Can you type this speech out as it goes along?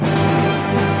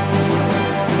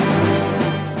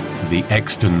The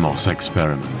Exton Moss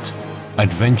Experiment.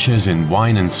 Adventures in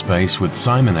Wine and Space with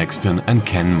Simon Exton and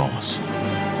Ken Moss.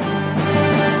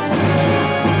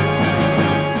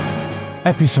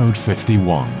 Episode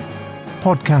 51.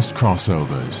 Podcast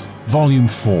Crossovers, Volume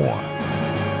 4.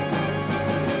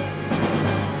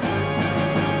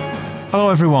 Hello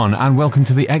everyone, and welcome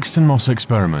to the Exton Moss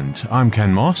Experiment. I'm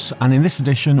Ken Moss, and in this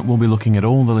edition we'll be looking at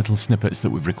all the little snippets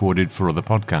that we've recorded for other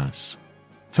podcasts.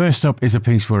 First up is a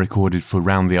piece we recorded for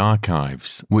Round the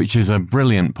Archives, which is a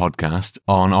brilliant podcast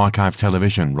on archive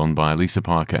television run by Lisa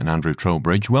Parker and Andrew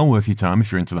Trowbridge. Well worth your time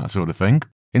if you're into that sort of thing.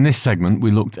 In this segment,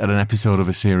 we looked at an episode of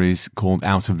a series called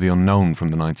Out of the Unknown from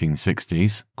the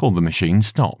 1960s, called The Machine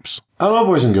Stops. Hello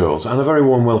boys and girls, and a very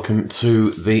warm welcome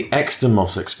to the Exton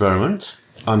Moss Experiment.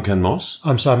 I'm Ken Moss.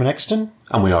 I'm Simon Exton.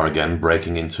 And we are again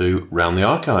breaking into Round the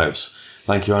Archives.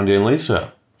 Thank you, Andy and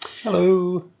Lisa.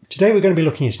 Hello. Today we're going to be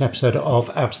looking at an episode of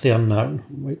Out of the Unknown,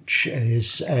 which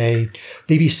is a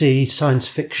BBC science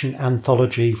fiction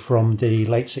anthology from the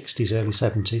late 60s, early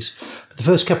 70s. For the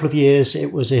first couple of years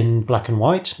it was in black and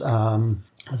white.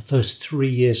 The first 3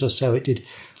 years or so it did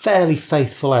fairly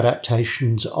faithful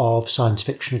adaptations of science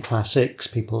fiction classics,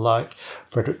 people like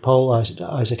Frederick Pohl, Isaac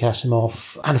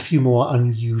Asimov, and a few more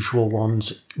unusual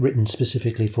ones written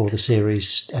specifically for the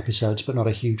series episodes, but not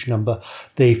a huge number.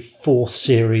 The fourth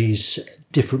series,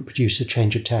 different producer,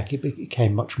 change of tack, it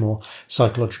became much more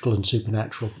psychological and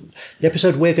supernatural. The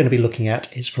episode we're going to be looking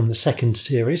at is from the second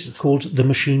series. It's called The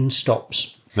Machine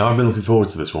Stops. Now, I've been looking forward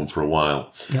to this one for a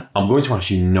while. Yeah. I'm going to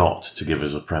ask you not to give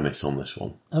us a premise on this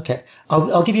one. Okay.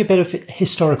 I'll give you a bit of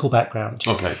historical background.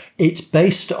 Okay. It's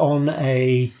based on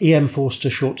a E.M. Forster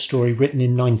short story written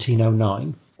in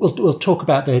 1909. We'll talk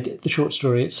about the short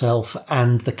story itself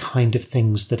and the kind of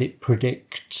things that it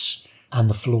predicts and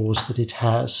the flaws that it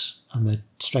has and the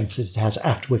strengths that it has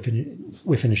after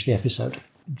we finish the episode.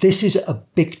 This is a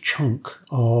big chunk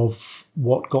of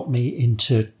what got me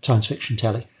into science fiction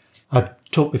telly. I've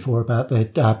talked before about the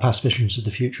Past Visions of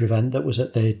the Future event that was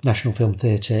at the National Film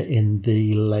Theatre in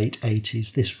the late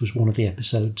 80s. This was one of the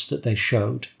episodes that they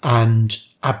showed and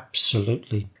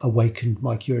absolutely awakened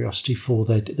my curiosity for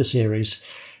the series,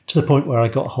 to the point where I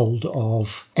got hold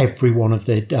of every one of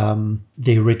the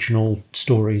original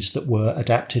stories that were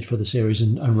adapted for the series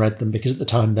and read them, because at the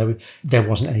time there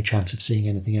wasn't any chance of seeing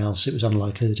anything else. It was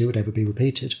unlikely that it would ever be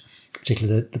repeated,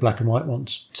 particularly the black and white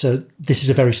ones. So this is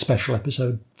a very special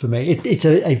episode for me. It's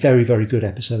a very, very good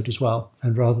episode as well.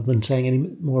 And rather than saying any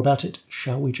more about it,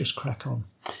 shall we just crack on?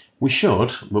 We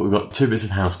should, but we've got two bits of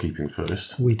housekeeping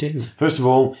first. We do. First of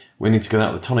all, we need to get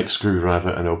out the tonic screwdriver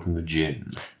and open the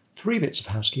gin. 3 bits of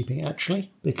housekeeping,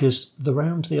 actually, because the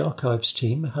Round the Archives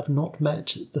team have not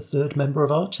met the third member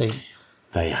of our team.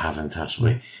 They haven't,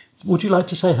 actually. Would you like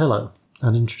to say hello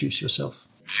and introduce yourself?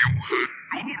 You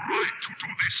had no right to do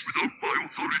this without my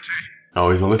authority. Oh,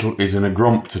 he's in a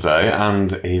grump today,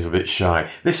 and he's a bit shy.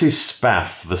 This is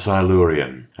Spath, the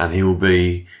Silurian, and he will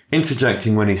be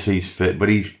interjecting when he sees fit, but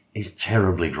he's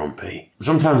terribly grumpy.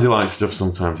 Sometimes he likes stuff,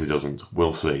 sometimes he doesn't.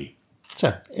 We'll see.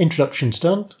 So, introduction's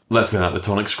done. Let's get out the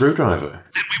tonic screwdriver.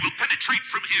 Then we will penetrate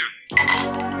from here.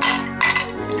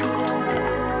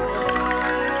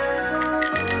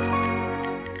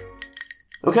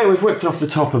 Okay, we've whipped off the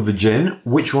top of the gin.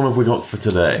 Which one have we got for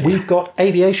today? We've got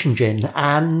aviation gin,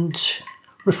 and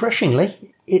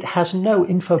refreshingly, it has no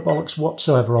infobolics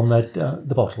whatsoever on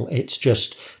the bottle. It's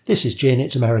just, this is gin,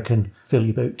 it's American, fill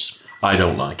your boots. I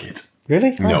don't like it.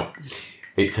 Really? No.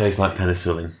 It tastes like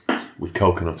penicillin with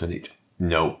coconut in it.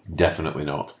 No, definitely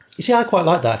not. You see, I quite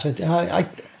like that. I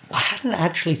hadn't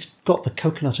actually got the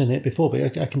coconut in it before,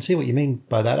 but I can see what you mean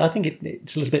by that. I think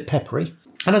it's a little bit peppery.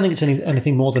 I don't think it's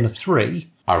anything more than a 3.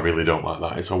 I really don't like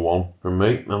that. It's a 1 from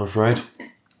me, I'm afraid.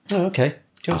 Oh, okay. Do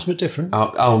you want something different?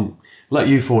 I'll let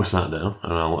you force that down,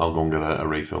 and I'll go and get a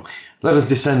refill. Let us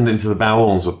descend into the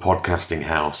bowels of Podcasting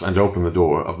House and open the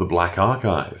door of the Black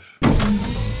Archive.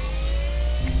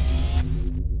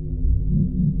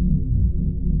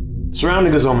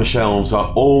 Surrounding us on the shelves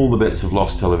are all the bits of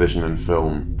lost television and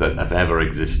film that have ever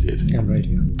existed. And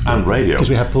radio. And radio. Because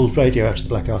we have pulled radio out of the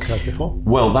Black Archive before.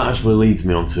 Well, that actually leads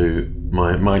me on to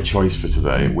my choice for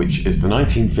today, which is the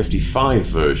 1955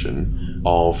 version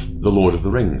of The Lord of the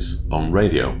Rings on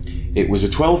radio. It was a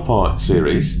 12-part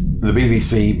series. The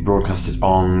BBC broadcast it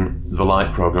on the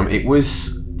Light programme. It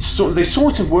was... they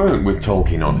sort of worked with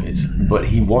Tolkien on it, but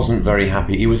he wasn't very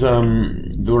happy. He was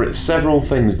there were several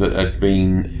things that had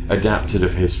been adapted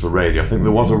of his for radio. I think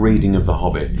there was a reading of The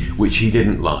Hobbit, which he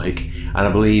didn't like, and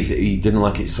I believe he didn't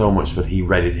like it so much that he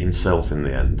read it himself in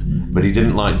the end. But he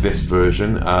didn't like this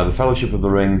version. The Fellowship of the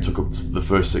Ring took up the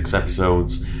first 6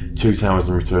 episodes. Two Towers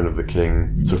and Return of the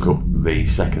King took up the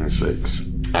second 6.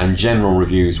 And general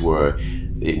reviews were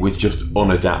it was just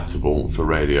unadaptable for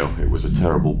radio. It was a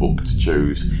terrible book to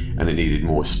choose, and it needed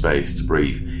more space to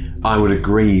breathe. I would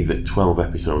agree that 12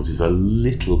 episodes is a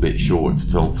little bit short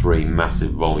to tell 3 massive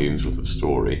volumes worth of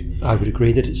story. I would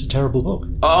agree that it's a terrible book.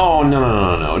 Oh,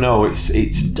 no,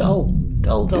 it's dull.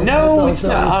 No, dull, it's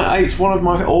not. It's one of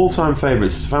my all-time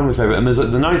favourites. It's a family favourite. And there's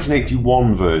the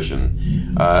 1981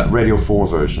 version, Radio 4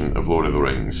 version of Lord of the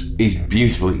Rings. Is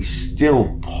beautiful. It's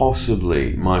still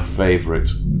possibly my favourite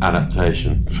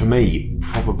adaptation. For me,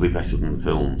 probably better than the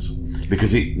films.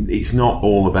 Because it's not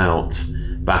all about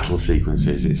battle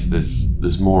sequences.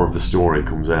 There's more of the story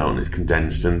comes out and it's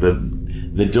condensed, and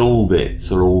the dull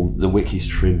bits are all, the wiki's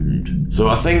trimmed. So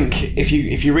I think if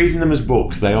you're reading them as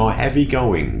books, they are heavy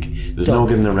going. There's no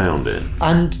getting around it.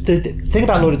 And the thing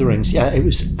about Lord of the Rings, it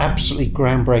was absolutely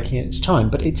groundbreaking at its time,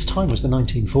 but its time was the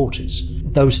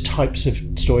 1940s. Those types of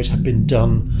stories had been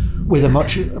done with a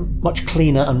much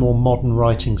cleaner and more modern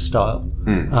writing style.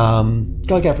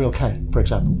 Guy Gavriel Kay, for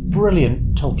example,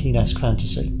 brilliant Tolkien-esque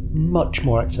fantasy. Much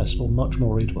more accessible, much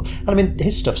more readable. And I mean,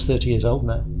 his stuff's 30 years old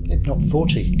now, if not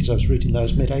 40, because I was reading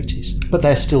those mid-80s. But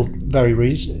they're still very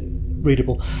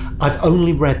readable. I've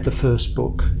only read the first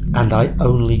book, and I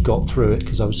only got through it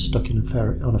because I was stuck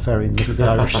on a ferry in the middle of the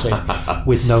Irish Sea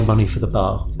with no money for the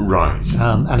bar. Right.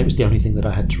 And it was the only thing that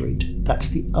I had to read. That's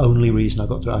the only reason I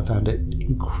got through it. I found it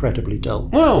incredibly dull.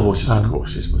 Well, horses for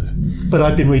courses. But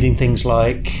I've been reading things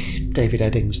like David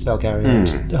Eddings, the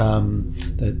Belgarians,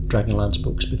 the Dragonlance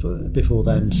books before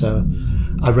then. So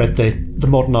I read the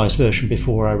modernised version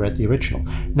before I read the original.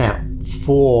 Now,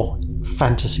 for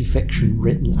fantasy fiction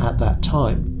written at that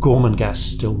time, Gormenghast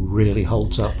still really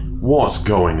holds up. What's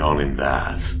going on in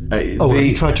that?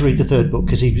 He tried to read the third book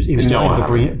because he was dying of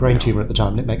a brain tumour at the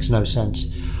time, and it makes no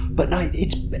sense. But no,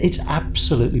 it's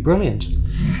absolutely brilliant.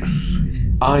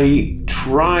 I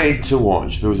tried to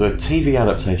watch, there was a TV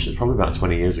adaptation, probably about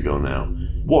 20 years ago now.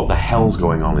 What the hell's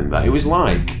going on in that? It was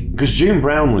like, because June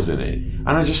Brown was in it, and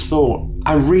I just thought,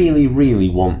 I really, really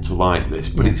want to like this,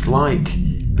 but it's like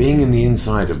being in the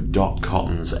inside of Dot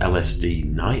Cotton's LSD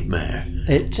nightmare.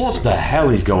 What the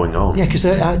hell is going on? Yeah, because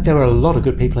there were a lot of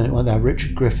good people in it, weren't there?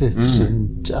 Richard Griffiths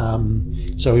and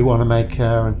Zoe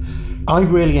Wanamaker, and I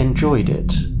really enjoyed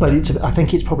it, but I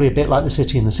think it's probably a bit like The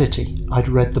City in the City. I'd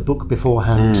read the book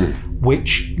beforehand,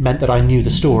 which meant that I knew the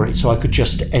story, so I could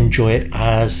just enjoy it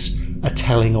as a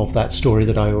telling of that story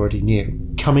that I already knew.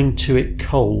 Coming to it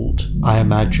cold, I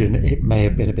imagine it may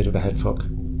have been a bit of a headfuck.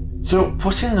 So,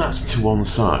 putting that to one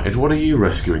side, what are you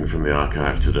rescuing from the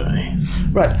archive today?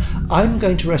 Right, I'm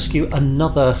going to rescue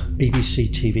another BBC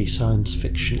TV science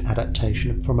fiction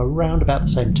adaptation from around about the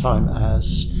same time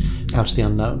as Out to the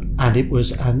Unknown. And it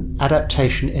was an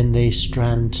adaptation in the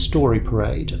Strand Story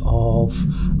Parade of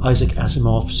Isaac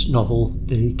Asimov's novel,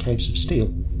 The Caves of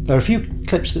Steel. There are a few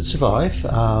clips that survive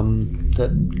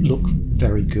that look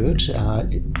very good.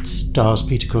 It stars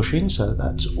Peter Cushing, so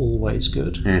that's always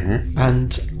good. Mm-hmm.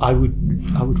 And I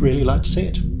would really like to see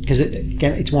it because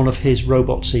it's one of his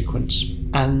robot sequence.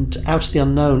 And Out of the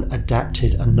Unknown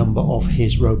adapted a number of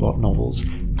his robot novels,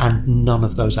 and none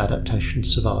of those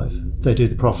adaptations survive. They do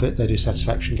The Prophet, they do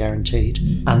Satisfaction Guaranteed,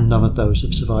 and none of those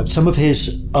have survived. Some of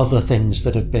his other things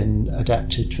that have been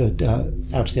adapted for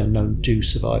Out of the Unknown do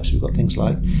survive. So we've got things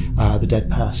like The Dead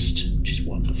Past, which is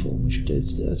wonderful, which we did,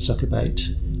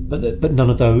 Suckerbait. But none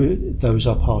of those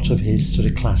are part of his sort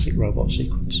of classic robot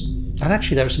sequence. And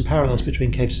actually there are some parallels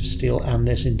between Caves of Steel and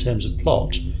this in terms of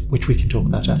plot, which we can talk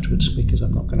about afterwards because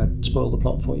I'm not going to spoil the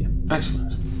plot for you.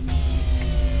 Excellent.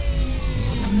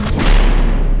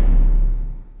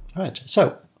 All right,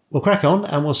 so we'll crack on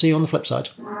and we'll see you on the flip side.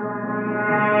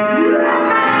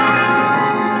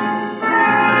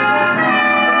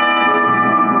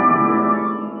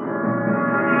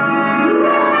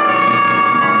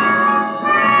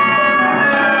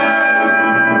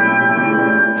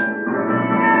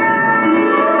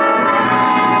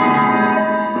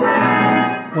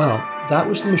 Well, that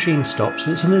was The Machine Stops,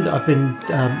 and it's something that I've been...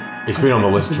 it's been on the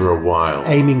list for a while.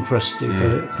 Aiming for us to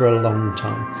do for a long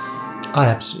time. I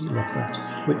absolutely love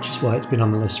that, which is why it's been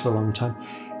on the list for a long time.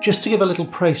 Just to give a little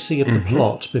précis of the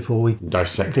plot before we...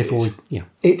 Dissect it.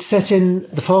 It's set in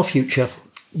the far future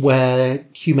where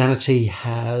humanity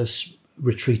has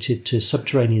retreated to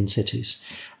subterranean cities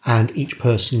and each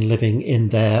person living in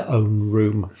their own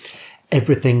room.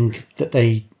 Everything that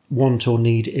they want or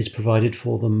need is provided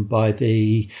for them by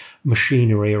the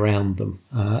machinery around them.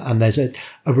 And there's a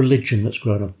religion that's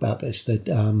grown up about this, that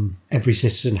every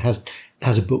citizen has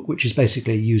a book which is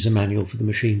basically a user manual for the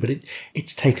machine, but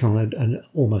it's taken on an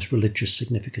almost religious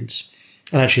significance.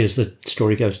 And actually, as the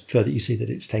story goes further, you see that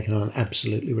it's taken on an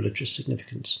absolutely religious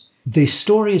significance. The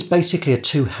story is basically a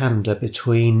two-hander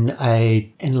between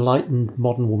a enlightened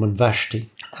modern woman,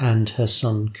 Vashti, and her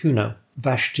son, Kuno.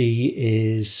 Vashti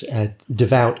is a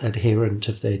devout adherent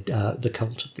of the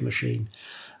cult of the machine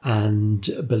and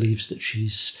believes that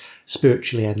she's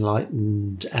spiritually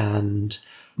enlightened and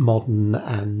modern,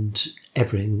 and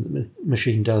everything the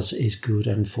machine does is good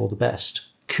and for the best.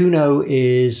 Kuno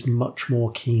is much more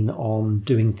keen on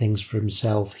doing things for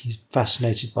himself. He's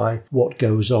fascinated by what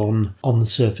goes on the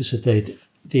surface of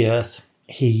the Earth.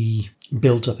 He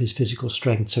builds up his physical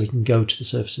strength so he can go to the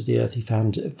surface of the Earth. He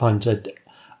finds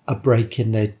a break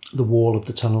in the wall of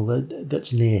the tunnel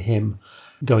that's near him.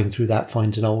 Going through that,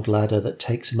 finds an old ladder that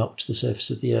takes him up to the surface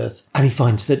of the Earth. And he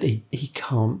finds that he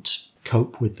can't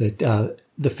cope with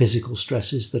the physical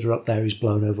stresses that are up there. He's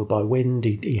blown over by wind.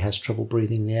 He has trouble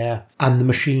breathing the air. And the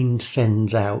machine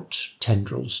sends out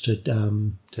tendrils to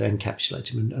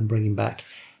encapsulate him and bring him back.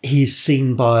 He's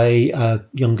seen by a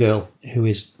young girl who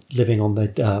is living on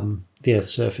the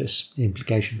Earth's surface, the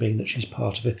implication being that she's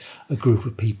part of a group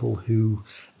of people who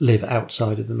live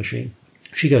outside of the machine.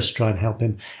 She goes to try and help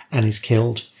him and is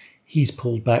killed. He's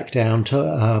pulled back down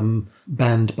to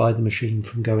banned by the machine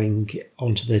from going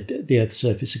onto the Earth's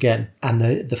surface again. And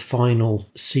the final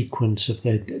sequence of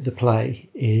the play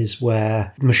is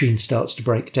where the machine starts to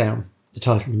break down. The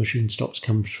title of The Machine Stops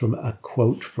comes from a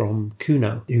quote from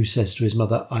Kuno, who says to his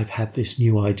mother, "I've had this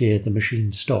new idea, the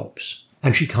machine stops."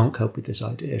 And she can't cope with this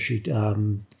idea. She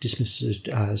dismisses it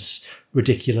as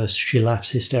ridiculous. She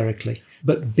laughs hysterically.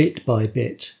 But bit by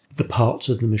bit, the parts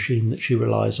of the machine that she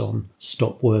relies on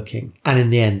stop working. And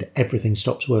in the end, everything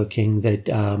stops working. The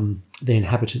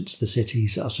inhabitants of the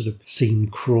cities are sort of seen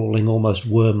crawling almost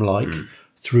worm-like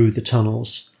through the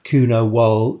tunnels. Kuno,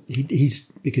 while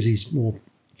because he's more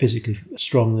physically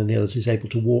strong than the others, is able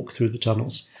to walk through the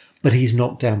tunnels. But he's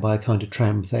knocked down by a kind of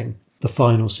tram thing. The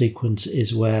final sequence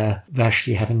is where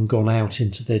Vashti, having gone out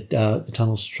into the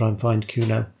tunnels to try and find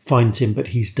Kuno, finds him, but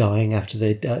he's dying after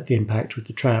the impact with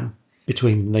the tram.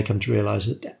 Between them, they come to realise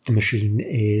that the machine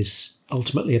is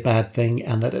ultimately a bad thing,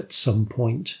 and that at some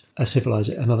point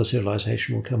another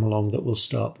civilization will come along that will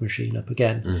start the machine up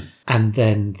again. And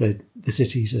then the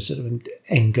cities are sort of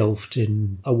engulfed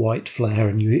in a white flare,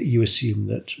 and you assume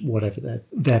that whatever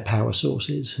their power source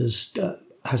is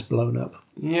has blown up.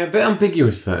 Yeah, a bit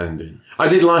ambiguous, that ending. I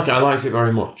did like it. I liked it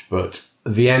very much, but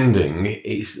the ending,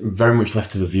 it's very much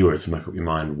left to the viewer to make up your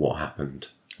mind what happened.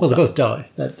 Well, they both die.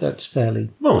 That's fairly...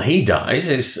 Well, he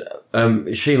dies.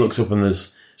 She looks up and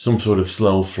there's some sort of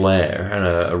slow flare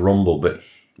and a rumble, but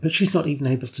she's not even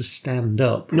able to stand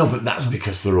up. No, but that's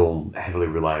because they're all heavily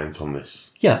reliant on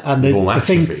this. Yeah, and the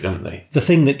thing, don't they? The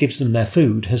thing that gives them their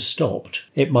food has stopped.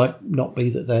 It might not be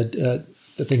that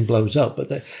the thing blows up,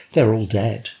 but they're all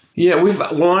dead. Yeah,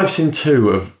 I've seen two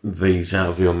of these Out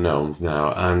of the Unknowns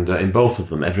now, and in both of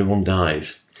them, everyone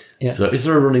dies. Yeah. So, is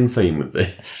there a running theme with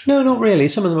this? No, not really.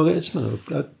 Some of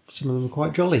them are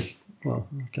quite jolly. Well,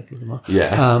 a couple of them are.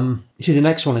 Yeah. You see, the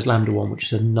next one is Lambda 1, which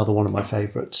is another one of my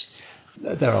favourites.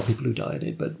 There are people who die in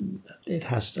it, but it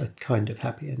has a kind of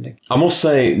happy ending. I must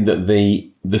say that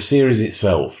the series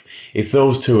itself, if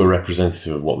those two are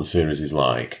representative of what the series is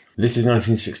like, this is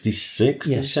 1966.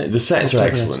 Yes. The sets are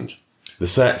excellent. The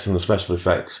sets and the special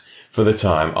effects for the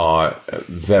time are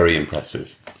very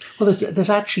impressive. Well,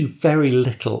 there's actually very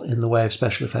little in the way of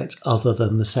special effects other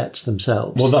than the sets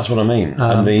themselves. Well, that's what I mean.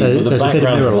 And the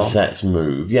backgrounds of the sets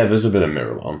move. Yeah, there's a bit of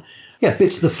Miralon. Yeah,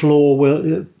 bits of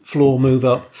the floor move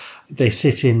up. They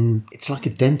sit in, it's like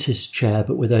a dentist chair,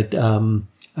 but with a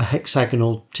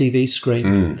hexagonal TV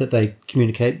screen that they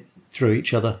communicate through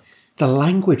each other. The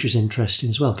language is interesting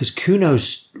as well, because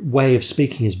Kuno's way of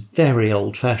speaking is very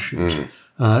old-fashioned.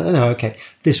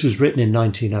 This was written in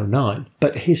 1909,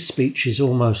 but his speech is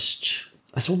almost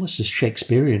a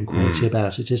Shakespearean quality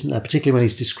about it, isn't there? Particularly when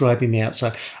he's describing the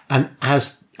outside. And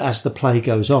as the play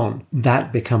goes on,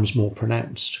 that becomes more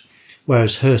pronounced.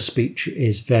 Whereas her speech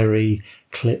is very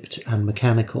clipped and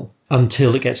mechanical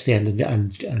until it gets to the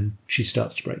end and she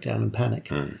starts to break down and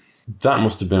panic. That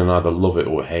must have been an either love it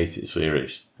or hate it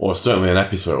series, or certainly an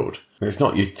episode. It's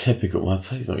not your typical, I'd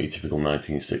say it's not your typical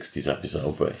 1960s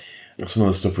episode, but some of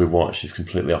the stuff we watched is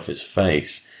completely off its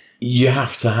face. You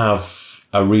have to have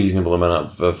a reasonable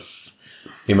amount of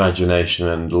imagination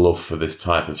and love for this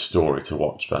type of story to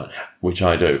watch that, which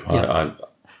I do. Yeah.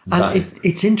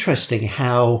 It's interesting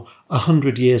how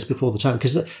 100 years before the time,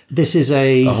 because this is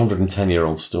a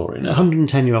 110-year-old story. A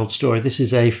 110-year-old story. This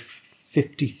is a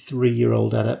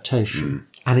 53-year-old adaptation,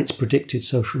 and it's predicted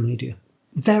social media.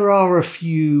 There are a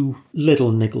few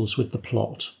little niggles with the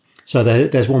plot. So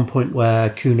there's one point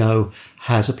where Kuno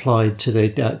has applied to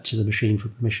the machine for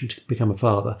permission to become a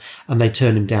father, and they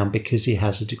turn him down because he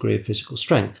has a degree of physical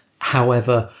strength.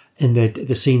 However, in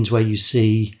the scenes where you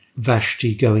see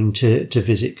Vashti going to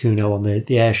visit Kuno on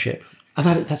the airship,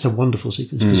 and that's a wonderful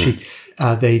sequence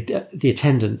because the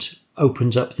attendant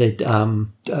opens up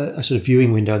a sort of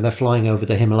viewing window, and they're flying over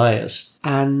the Himalayas,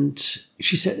 and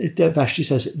Vashti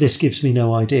says, "This gives me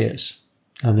no ideas."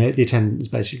 And the attendant is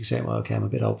basically saying, "Well, okay, I'm a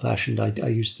bit old-fashioned. I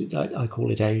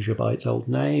call it Asia by its old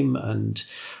name, and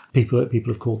people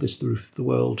have called this the roof of the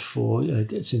world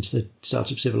since the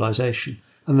start of civilization."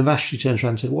 And then Vashti turns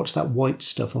around and says, "What's that white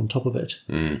stuff on top of it?"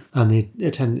 And the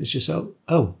attendant is just,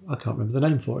 "Oh, I can't remember the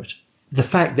name for it." The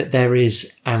fact that there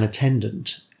is an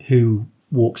attendant who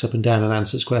walks up and down and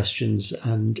answers questions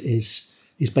and is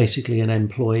basically an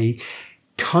employee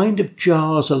kind of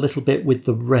jars a little bit with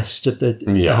the rest of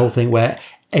the whole thing, where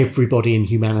everybody in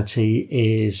humanity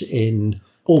is in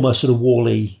almost sort of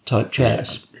Wall-E type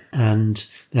chairs. And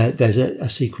there's a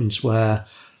sequence where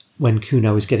when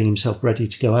Kuno is getting himself ready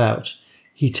to go out,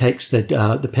 he takes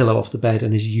the pillow off the bed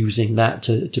and is using that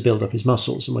to build up his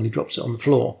muscles. And when he drops it on the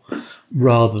floor,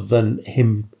 rather than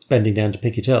him bending down to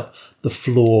pick it up, the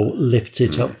floor lifts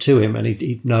it up to him, and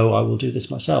he'd know, "I will do this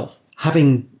myself."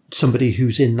 Having somebody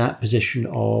who's in that position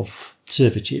of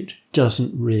servitude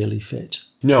doesn't really fit.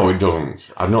 No, it doesn't.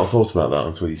 I've not thought about that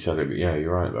until you said it, but yeah,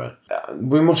 you're right there.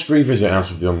 We must revisit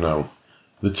House of the Unknown.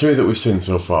 The two that we've seen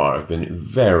so far have been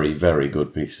very, very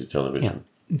good pieces of television. Yeah.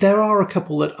 There are a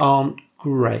couple that aren't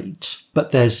great,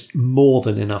 but there's more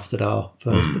than enough that are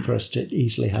for us to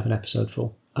easily have an episode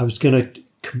full. I was going to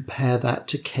compare that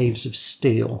to Caves of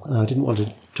Steel, and I didn't want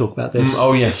to talk about this.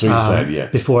 Oh, yes, so you said,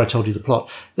 yes. Before I told you the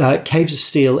plot. Caves of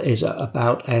Steel is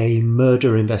about a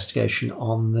murder investigation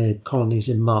on the colonies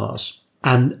in Mars.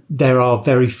 And there are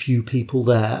very few people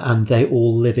there, and they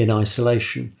all live in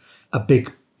isolation. A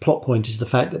big plot point is the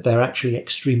fact that they're actually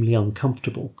extremely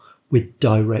uncomfortable with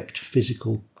direct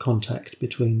physical contact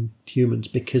between humans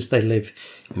because they live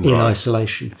in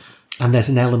isolation. And there's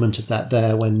an element of that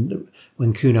there when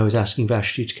Kuno is asking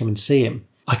Vashti to come and see him.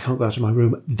 "I can't go out of my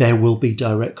room." There will be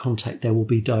direct contact. There will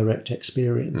be direct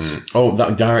experience. Oh,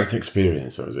 that direct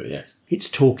experience, that was it, yes. It's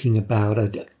talking about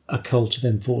a cult of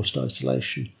enforced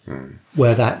isolation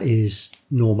where that is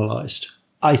normalised.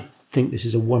 I think this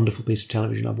is a wonderful piece of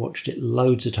television. I've watched it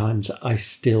loads of times. I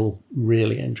still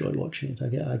really enjoy watching it.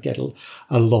 I get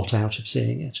a lot out of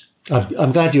seeing it.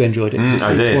 I'm glad you enjoyed it. It's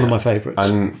one of my favourites.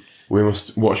 And we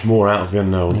must watch more Out of the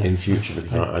Unknown in future,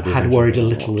 because I had worried a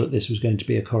little that this was going to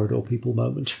be a Corridor People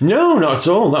moment. No, not at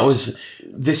all.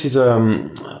 This is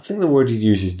I think the word you'd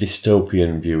use is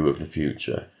dystopian view of the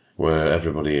future, where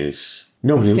everybody is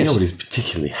nobody's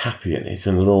particularly happy in it,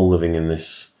 and they're all living in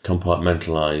this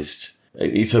compartmentalised.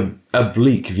 It's a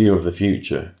bleak view of the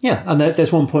future. Yeah, and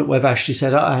there's one point where Vashti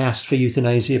said, "I asked for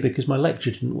euthanasia because my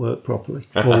lecture didn't work properly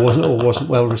or wasn't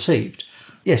well received."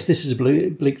 Yes, this is a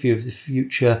bleak view of the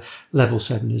future. Level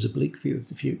 7 is a bleak view of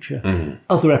the future.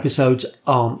 Other episodes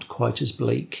aren't quite as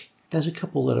bleak. There's a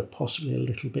couple that are possibly a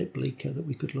little bit bleaker that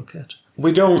we could look at.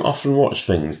 We don't often watch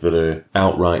things that are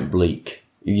outright bleak.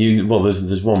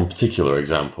 There's one particular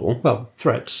example. Well,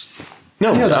 Threads.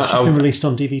 No, that's just been released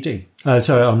on DVD.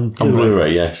 On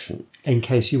Blu-ray, yes. In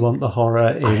case you want the horror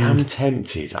in... I am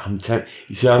tempted.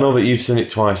 You see, I know that you've seen it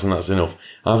twice and that's enough.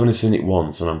 I've only seen it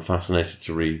once and I'm fascinated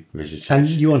to revisit it. And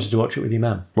you wanted to watch it with your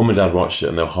mum? Mum and Dad watched it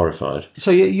and they were horrified. So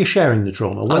you're sharing the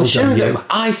trauma. I'm sharing them.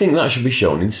 I think that should be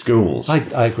shown in schools.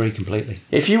 I agree completely.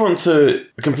 If you want to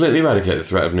completely eradicate the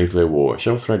threat of nuclear war,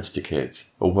 show Threads to kids.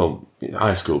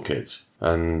 High school kids.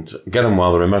 And get them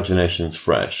while their imagination's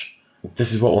fresh.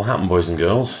 This is what will happen, boys and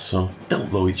girls, so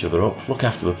don't blow each other up. Look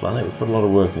after the planet. We've put a lot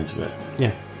of work into it.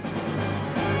 Yeah.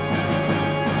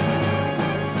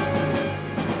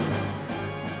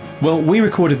 Well, we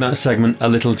recorded that segment a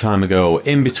little time ago.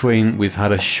 In between, we've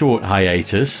had a short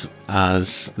hiatus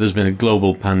as there's been a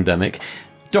global pandemic.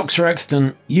 Dr.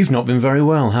 Exton, you've not been very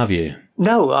well, have you?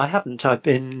 No, I haven't. I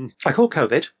caught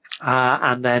COVID.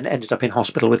 And then ended up in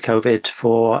hospital with COVID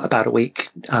for about a week,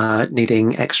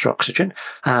 needing extra oxygen,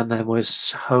 and then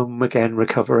was home again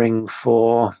recovering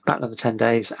for about another 10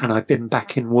 days. And I've been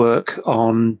back in work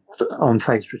on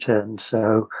phased return.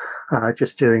 So,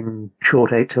 just doing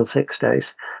short 8 till 6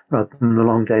 days rather than the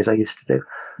long days I used to do.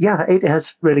 Yeah, it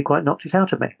has really quite knocked it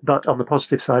out of me. But on the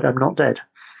positive side, I'm not dead.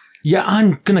 Yeah,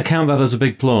 I'm going to count that as a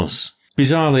big plus.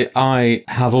 Bizarrely, I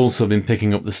have also been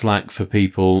picking up the slack for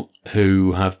people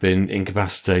who have been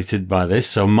incapacitated by this,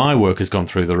 so my work has gone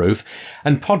through the roof,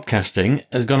 and podcasting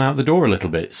has gone out the door a little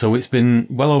bit. So it's been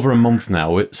well over a month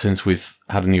now since we've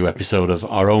had a new episode of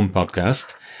our own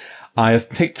podcast. I have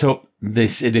picked up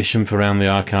this edition for Round the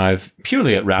Archive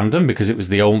purely at random because it was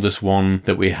the oldest one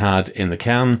that we had in the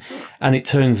can, and it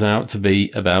turns out to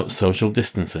be about social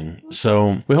distancing.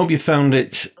 So we hope you found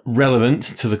it relevant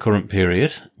to the current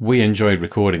period. We enjoyed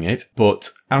recording it,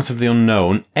 but out of the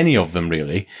unknown, any of them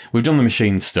really, we've done the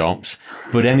machine stops,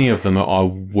 but any of them are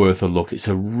worth a look. It's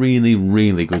a really,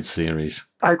 really good series.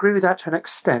 I agree with that to an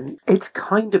extent. It's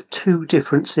kind of two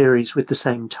different series with the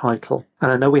same title.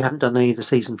 And I know we haven't done any of the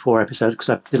season 4 episodes because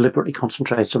I've deliberately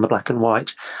concentrated on the black and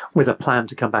white with a plan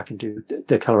to come back and do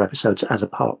the colour episodes as a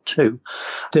part 2.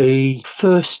 The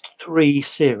first 3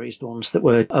 series, the ones that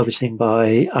were overseen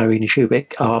by Irina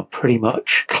Shubik, are pretty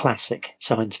much classic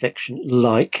science fiction,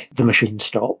 like The Machine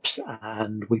Stops.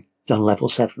 And we've done Level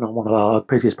 7 on one of our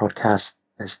previous podcasts.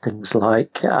 There's things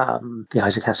like the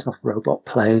Isaac Asimov robot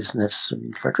plays, and there's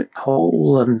some Frederick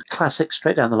Pohl and classic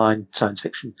straight down the line science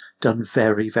fiction done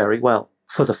very, very well.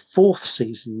 For the 4th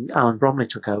season, Alan Bromley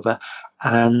took over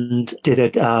and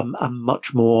did a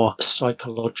much more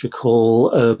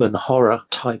psychological urban horror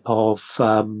type of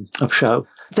show.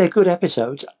 They're good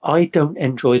episodes. I don't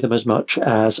enjoy them as much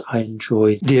as I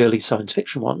enjoy the early science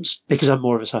fiction ones because I'm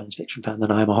more of a science fiction fan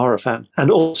than I am a horror fan. And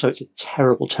also, it's a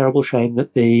terrible, terrible shame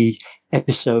that the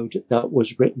episode that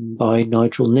was written by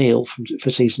Nigel Neal for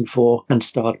season 4 and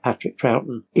starred Patrick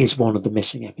Troughton is one of the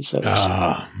missing episodes.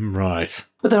 Ah, right.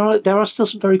 But there are still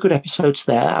some very good episodes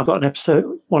there. I've got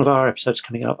one of our episodes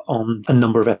coming up on a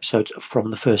number of episodes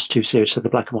from the first 2 series, so the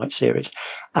black and white series,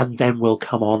 and then we'll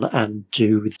come on and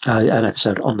do an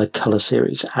episode on the colour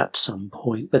series at some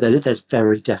point. But there's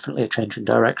very definitely a change in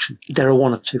direction. There are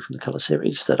 1 or 2 from the colour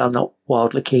series that I'm not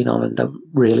wildly keen on and don't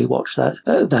really watch that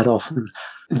often.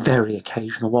 Very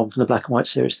occasional one from the black and white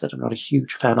series that I'm not a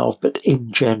huge fan of, but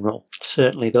in general,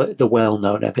 certainly the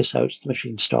well-known episodes, The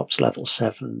Machine Stops, Level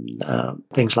 7,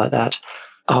 things like that,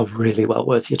 are really well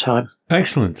worth your time.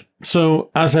 Excellent.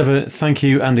 So, as ever, thank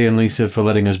you, Andy and Lisa, for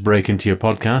letting us break into your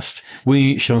podcast.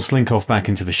 We shall slink off back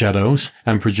into the shadows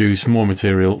and produce more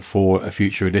material for a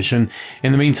future edition.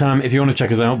 In the meantime, if you want to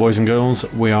check us out, boys and girls,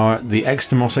 we are the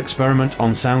Extamos Experiment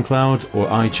on SoundCloud or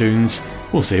iTunes.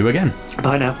 We'll see you again.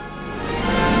 Bye now.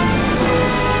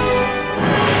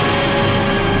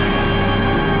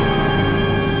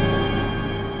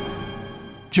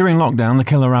 During lockdown, the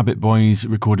Killer Rabbit Boys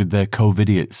recorded their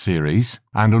Covidiots series,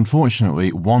 and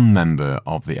unfortunately, one member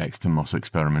of the Exton Moss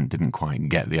Experiment didn't quite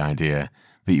get the idea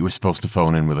that you were supposed to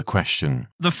phone in with a question.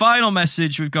 The final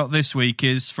message we've got this week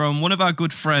is from one of our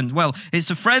good friends. Well,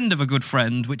 it's a friend of a good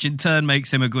friend, which in turn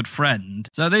makes him a good friend.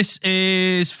 So this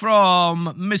is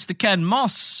from Mr. Ken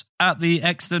Moss at the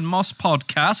Exton Moss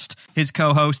podcast. His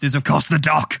co-host is, of course, the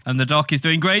Doc, and the Doc is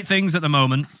doing great things at the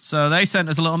moment. So they sent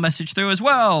us a little message through as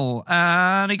well,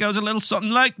 and it goes a little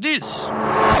something like this.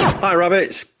 Hi,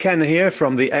 Rabbits. Ken here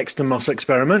from the Exton Moss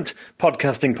Experiment,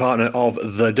 podcasting partner of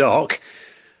the Doc.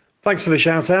 Thanks for the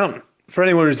shout-out. For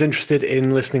anyone who's interested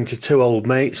in listening to 2 old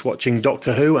mates watching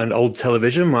Doctor Who and old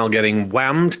television while getting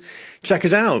whammed, check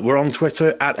us out. We're on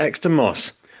Twitter at Exton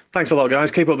Moss. Thanks a lot, guys.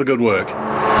 Keep up the good work.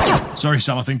 Sorry,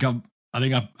 Sam. I think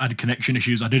I've had connection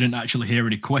issues. I didn't actually hear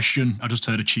any question. I just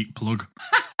heard a cheap plug.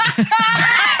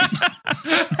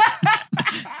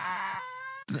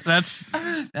 That's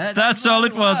all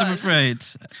it was, I'm afraid.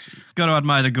 Got to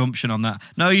admire the gumption on that.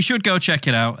 No, you should go check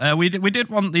it out. We did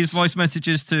want these voice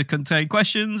messages to contain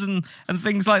questions and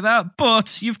things like that,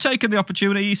 but you've taken the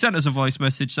opportunity. You sent us a voice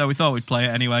message, so we thought we'd play it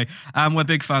anyway. And we're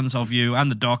big fans of you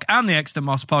and the Doc and the Exton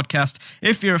Moss podcast.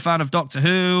 If you're a fan of Doctor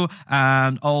Who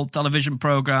and old television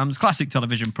programmes, classic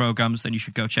television programmes, then you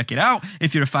should go check it out.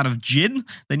 If you're a fan of gin,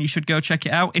 then you should go check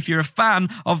it out. If you're a fan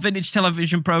of vintage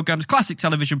television programmes, classic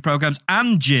television programmes,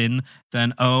 and gin,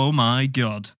 then oh my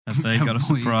God, have they got a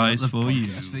surprise for you.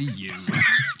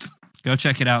 Go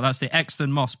check it out. That's the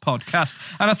Exton Moss podcast.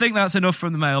 And I think that's enough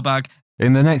from the mailbag.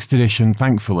 In the next edition,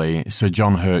 thankfully, Sir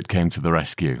John Hurt came to the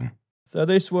rescue. So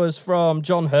this was from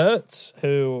John Hurt,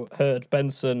 who heard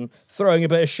Benson throwing a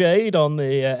bit of shade on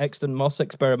the Exton Moss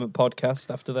Experiment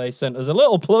podcast after they sent us a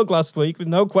little plug last week with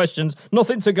no questions,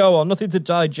 nothing to go on, nothing to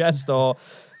digest or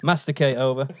masticate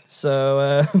over.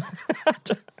 So...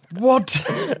 What?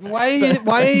 Why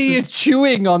are you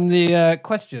chewing on the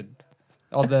question?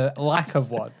 Or the lack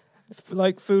of one?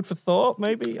 Like food for thought,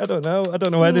 maybe? I don't know. I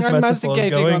don't know where this metaphor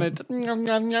is going. On it. Nom,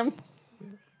 nom, nom.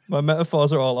 My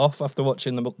metaphors are all off after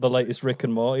watching the latest Rick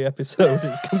and Morty episode.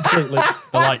 It's completely...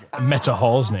 They're like meta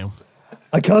whores now.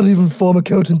 I can't even form a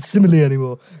coherent simile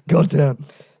anymore. God damn.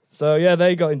 So yeah,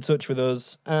 they got in touch with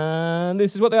us, and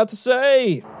this is what they had to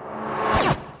say.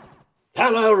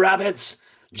 Hello, rabbits.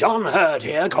 John Hurt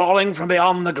here, calling from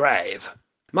beyond the grave.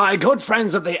 My good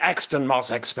friends at the Exton Moss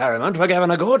experiment were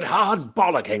given a good hard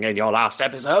bollocking in your last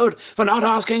episode for not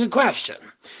asking a question.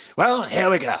 Well, here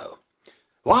we go.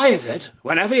 Why is it,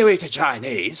 whenever you eat a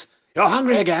Chinese, you're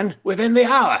hungry again within the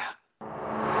hour?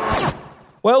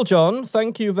 Well, John,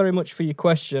 thank you very much for your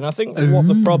question. I think what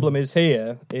the problem is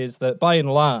here is that, by and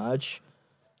large,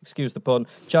 excuse the pun,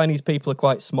 Chinese people are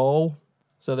quite small,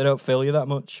 so they don't fill you that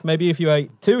much. Maybe if you ate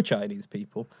 2 Chinese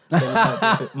people, then it might be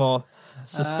a bit more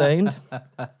sustained.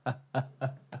 But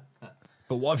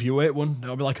what if you ate one? That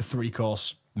would be like a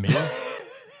 3-course meal.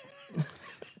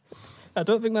 I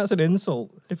don't think that's an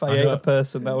insult. If I ate a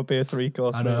person, that would be a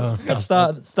 3-course meal. Yeah. I'd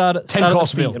start at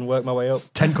 10-course the feet meal and work my way up.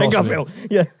 10-course meal.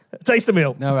 Yeah, taste the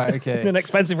meal. No, right, okay. In an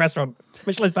expensive restaurant.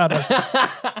 Michelin star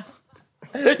restaurant.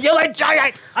 You'll enjoy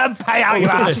it and pay out your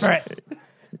ass for it.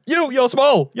 You're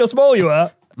small. You're small, you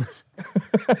are.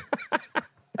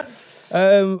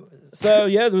 So,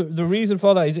 yeah, the reason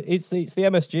for that is it's the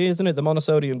MSG, isn't it? The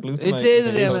monosodium glutamate. It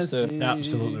is the MSG.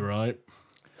 Absolutely right.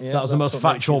 Yeah, that was the that's most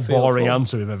what makes you factual, feel boring full.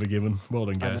 answer we've ever given. Well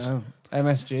done, guys.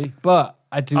 MSG. But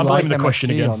I do I'm like blaming the MSG question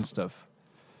again. on stuff.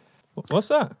 What's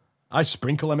that? I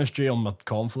sprinkle MSG on my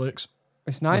cornflakes.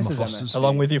 It's nice With as my MSG. Fosters.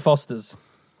 Along with your Fosters.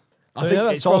 I think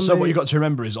that's it's also from what the- you've got to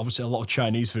remember is obviously a lot of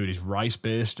Chinese food is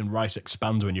rice-based, and rice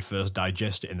expands when you first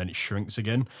digest it and then it shrinks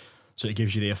again. So it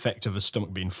gives you the effect of a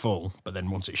stomach being full, but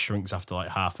then once it shrinks after like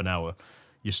half an hour,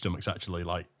 your stomach's actually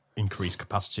like increased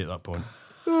capacity at that point.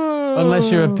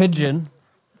 Unless you're a pigeon.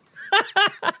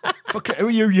 Fuck it, who are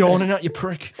you yawning at, you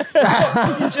prick?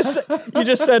 You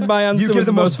just said my answer give was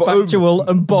the them most a factual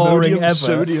and boring Sodium- ever.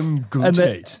 Sodium And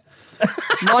then- glutamate.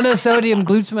 Monosodium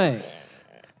glutamate.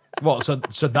 What?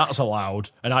 So that's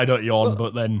allowed, and I don't yawn,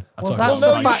 but then I Well, talk that's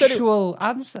about a no, you said it- factual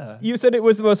answer. You said it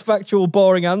was the most factual,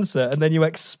 boring answer, and then you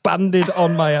expanded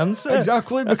on my answer.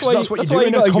 Exactly, because why that's you- what that's you why do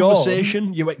in you a gotta yawn.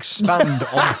 conversation. You expand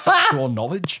on factual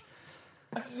knowledge.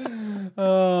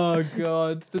 Oh,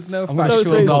 God. There's no I'm going Don't to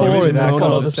say it's show boring, you they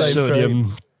follow the same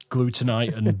sodium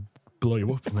glutamate and blow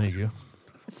you up, and there you go.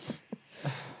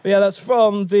 But yeah, that's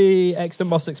from the Exton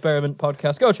Moss Experiment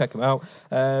podcast. Go check them out,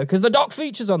 because the doc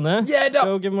features on there. Yeah, Doc.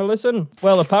 Go give him a listen.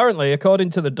 Well, apparently, according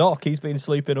to the doc, he's been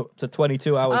sleeping up to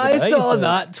 22 hours a I day. saw so-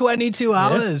 that. 22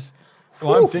 hours.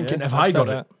 Well, I'm thinking, have I got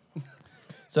it?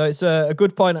 So it's a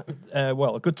good point, a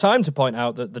good time to point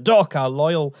out that the doc, our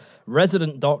loyal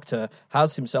resident doctor,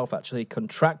 has himself actually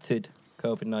contracted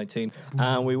COVID-19,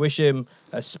 and we wish him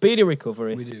a speedy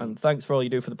recovery. We do. And thanks for all you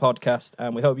do for the podcast,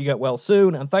 and we hope you get well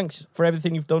soon. And thanks for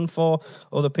everything you've done for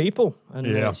other people. And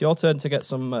Yeah. it's your turn to get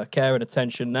some care and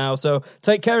attention now. So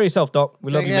take care of yourself, Doc.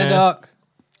 We love you, man. Doc.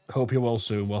 Hope you're well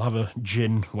soon. We'll have a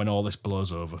gin when all this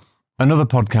blows over. Another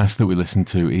podcast that we listen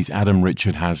to is Adam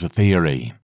Richard Has a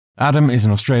Theory. Adam is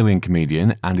an Australian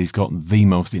comedian and he's got the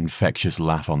most infectious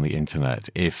laugh on the internet.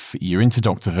 If you're into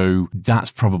Doctor Who, that's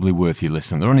probably worth your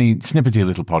listen. They're only snippety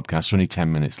little podcasts, only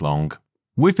 10 minutes long.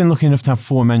 We've been lucky enough to have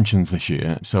 4 mentions this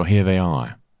year, so here they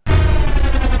are.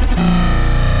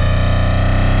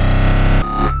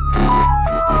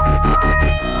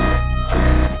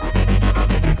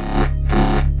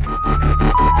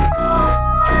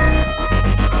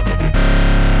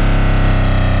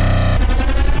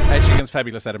 Hey chickens,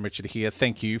 fabulous Adam Richard here.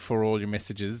 Thank you for all your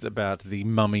messages about the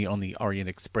mummy on the Orient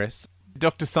Express.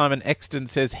 Dr. Simon Exton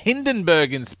says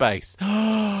Hindenburg in space.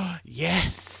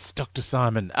 Yes, Dr.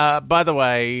 Simon. By the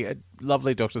way,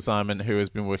 lovely Dr. Simon, who has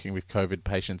been working with COVID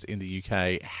patients in the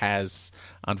UK, has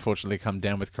unfortunately come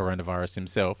down with coronavirus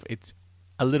himself. It's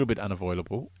a little bit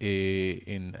unavoidable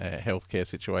in a healthcare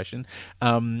situation.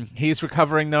 He is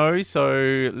recovering though,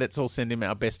 so let's all send him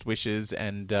our best wishes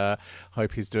and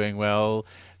hope he's doing well.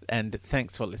 And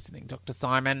thanks for listening, Dr.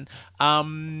 Simon.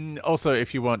 Also,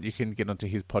 if you want, you can get onto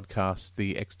his podcast,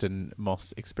 The Exton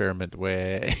Moss Experiment,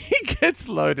 where he gets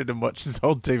loaded and watches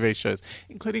old TV shows,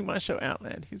 including my show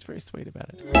Outland. He's very sweet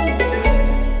about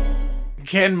it.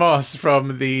 Ken Moss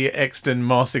from the Exton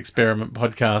Moss Experiment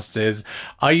podcast says,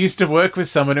 I used to work with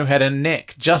someone who had a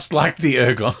neck just like the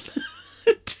Ergon.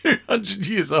 200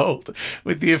 years old,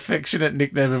 with the affectionate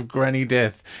nickname of Granny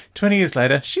Death. 20 years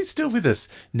later, she's still with us.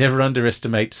 Never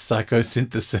underestimate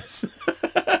psychosynthesis.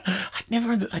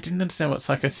 I didn't understand what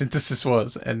psychosynthesis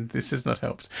was, and this has not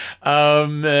helped.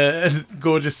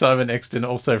 Gorgeous Simon Exton,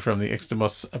 also from the Exton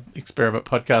Moss Experiment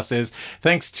podcast, says,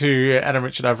 thanks to Adam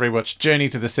Richard, I've rewatched Journey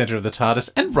to the Centre of the TARDIS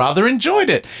and rather enjoyed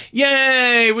it.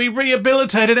 Yay! We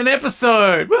rehabilitated an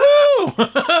episode!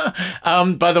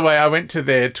 Woohoo! By the way, I went to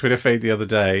their Twitter feed the other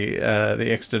day,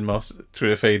 the Exton Moss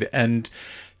Twitter feed, and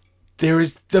there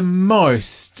is the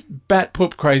most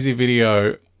bat-poop crazy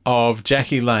video of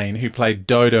Jackie Lane, who played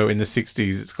Dodo in the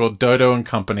 60s. It's called Dodo and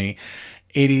Company.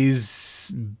 It is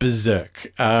it's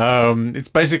berserk. It's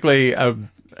basically a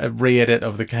re-edit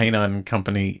of the Canine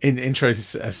Company intro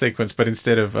sequence, but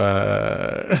instead of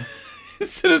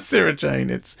instead of Sarah Jane,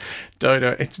 it's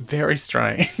Dodo. It's very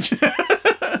strange.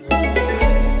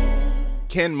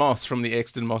 Ken Moss from the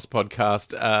Exton Moss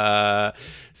podcast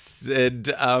said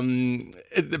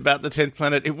about the 10th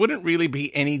planet, it wouldn't really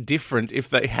be any different if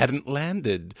they hadn't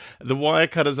landed. The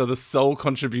Wirecutters are the sole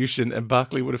contribution, and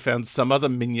Barclay would have found some other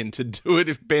minion to do it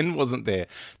if Ben wasn't there.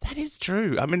 That is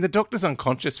true. I mean, the Doctor's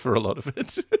unconscious for a lot of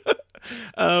it.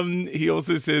 He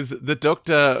also says the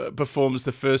Doctor performs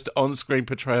the first on-screen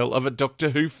portrayal of a Doctor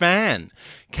Who fan,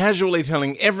 casually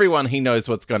telling everyone he knows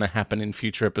what's going to happen in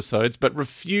future episodes, but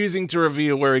refusing to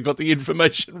reveal where he got the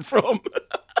information from.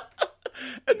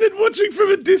 And then watching from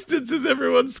a distance as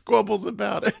everyone squabbles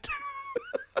about it.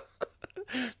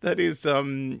 That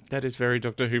is very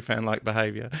Doctor Who fan-like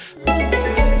behaviour.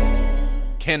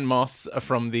 Ken Moss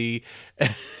from the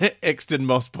Exton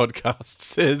Moss podcast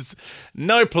says,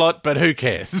 no plot, but who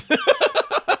cares?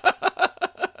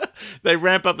 They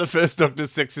ramp up the first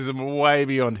Doctor's sexism way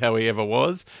beyond how he ever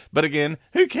was. But again,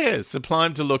 who cares?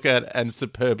 Sublime to look at and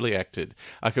superbly acted.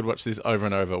 I could watch this over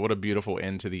and over. What a beautiful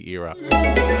end to the era.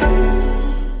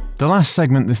 The last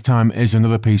segment this time is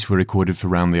another piece we recorded for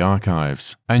Round the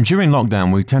Archives. And during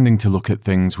lockdown, we're tending to look at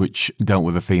things which dealt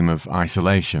with the theme of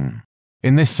isolation.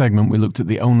 In this segment, we looked at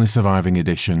the only surviving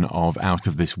edition of Out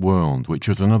of This World, which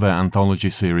was another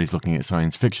anthology series looking at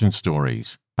science fiction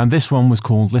stories. And this one was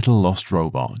called Little Lost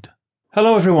Robot.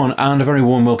 Hello everyone, and a very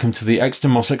warm welcome to the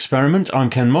Exton Moss Experiment.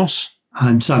 I'm Ken Moss.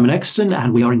 I'm Simon Exton,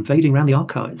 and we are invading Round the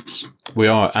Archives. We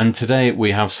are, and today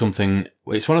we have something,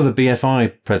 it's one of the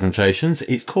BFI presentations.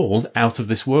 It's called Out of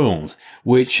This World,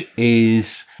 which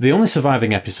is the only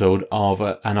surviving episode of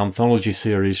an anthology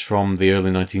series from the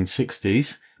early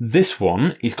 1960s. This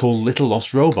one is called Little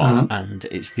Lost Robot, and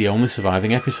it's the only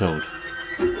surviving episode.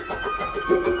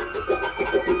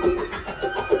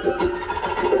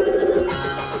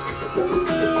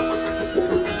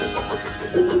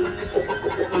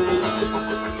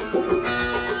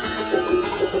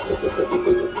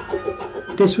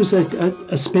 This was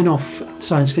a spin-off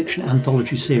science fiction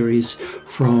anthology series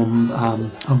from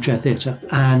Armchair Theatre.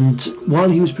 And while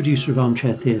he was producer of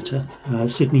Armchair Theatre,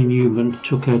 Sidney Newman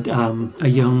took a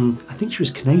young, I think she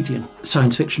was Canadian,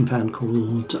 science fiction fan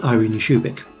called Irene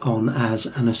Shubik on as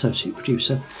an associate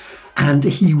producer. And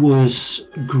he was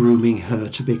grooming her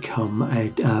to become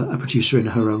a producer in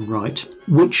her own right,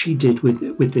 which she did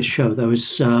with this show. There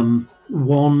was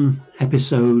one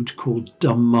episode called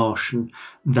Dumb Martian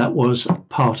that was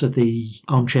part of the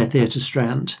Armchair Theatre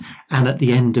strand, and at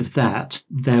the end of that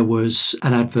there was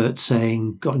an advert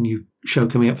saying, got a new show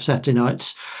coming up for Saturday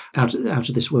nights, out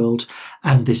of This World,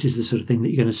 and this is the sort of thing that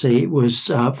you're going to see. It was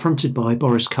fronted by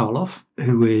Boris Karloff,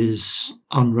 who is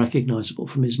unrecognisable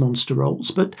from his monster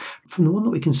roles, but from the one that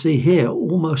we can see here,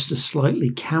 almost a slightly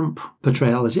camp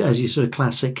portrayal as your sort of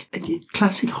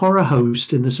classic horror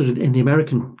host in the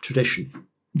American tradition.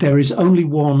 There is only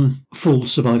one full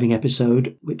surviving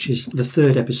episode, which is the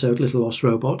third episode, Little Lost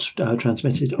Robot,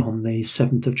 transmitted on the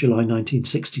 7th of July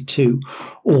 1962,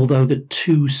 although the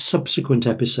two subsequent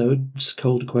episodes,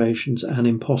 Cold Equations and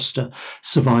Imposter,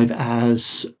 survive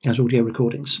as audio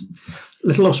recordings.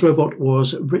 Little Lost Robot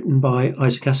was written by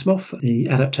Isaac Asimov, the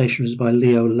adaptation was by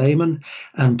Leo Lehman,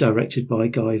 and directed by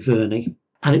Guy Verney.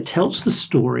 And it tells the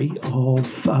story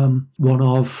of one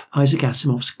of Isaac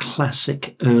Asimov's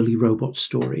classic early robot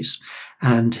stories.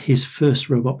 And his first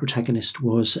robot protagonist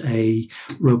was a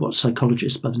robot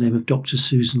psychologist by the name of Dr.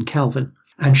 Susan Calvin.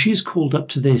 And she's called up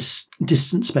to this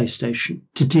distant space station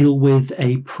to deal with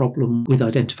a problem with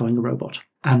identifying a robot.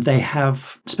 And they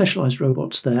have specialised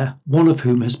robots there, one of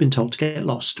whom has been told to get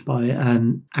lost by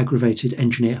an aggravated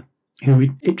engineer, who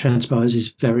it transpires is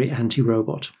very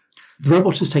anti-robot. The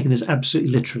robot has taken this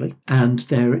absolutely literally, and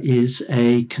there is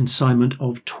a consignment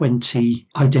of 20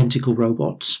 identical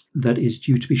robots that is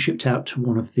due to be shipped out to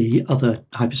one of the other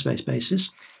hyperspace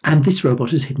bases. And this robot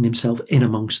has hidden himself in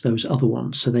amongst those other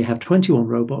ones. So they have 21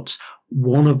 robots,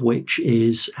 one of which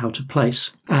is out of place.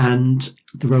 And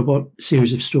the robot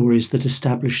series of stories that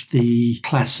establish the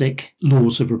classic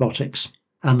laws of robotics.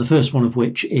 And the first one of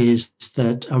which is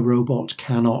that a robot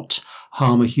cannot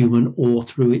harm a human or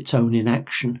through its own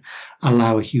inaction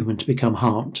allow a human to become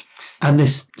harmed. And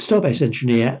this Starbase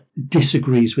engineer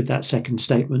disagrees with that second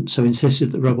statement, so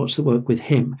insisted that robots that work with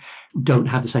him don't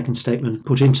have the second statement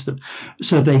put into them,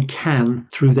 so they can,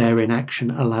 through their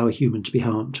inaction, allow a human to be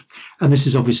harmed. And this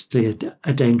is obviously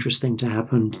a dangerous thing to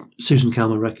happen. Susan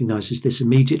Calman recognises this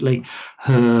immediately.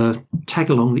 Her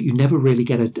tag-along that you never really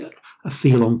get a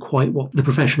feel on quite what the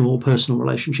professional or personal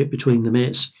relationship between them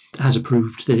is. As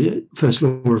proved, the first law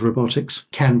of robotics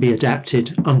can be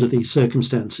adapted under these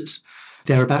circumstances.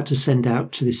 They're about to send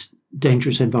out to this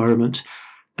dangerous environment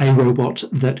a robot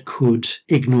that could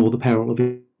ignore the peril of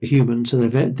a human, so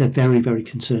they're very, very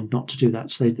concerned not to do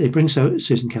that. So they bring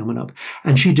Susan Calman up,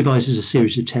 and she devises a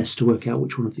series of tests to work out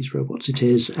which one of these robots it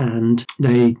is, and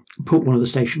they put one of the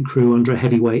station crew under a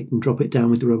heavy weight and drop it down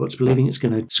with the robots believing it's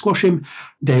going to squash him.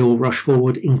 They all rush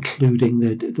forward, including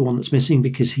the one that's missing,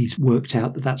 because he's worked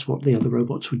out that that's what the other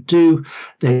robots would do.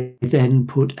 They then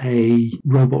put a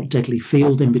robot deadly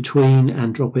field in between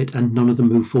and drop it, and none of them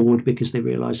move forward because they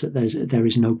realise that there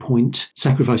is no point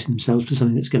sacrificing themselves for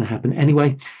something that's going to happen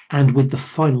anyway. And with the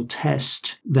final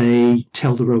test, they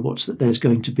tell the robots that there's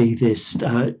going to be this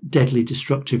deadly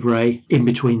destructive ray in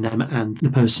between them and the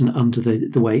person under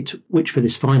the weight, which for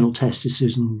this final test is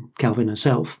Susan Calvin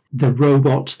herself. The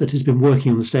robot that has been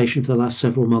working on the station for the last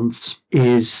several months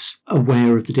is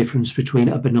aware of the difference between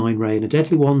a benign ray and a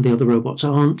deadly one. The other robots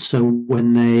aren't, so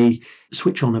when they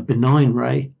switch on a benign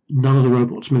ray, none of the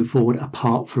robots move forward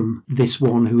apart from this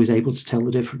one who is able to tell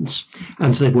the difference.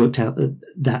 And so they've worked out that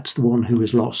that's the one who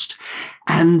is lost.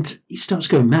 And he starts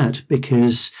going mad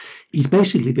because he's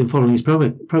basically been following his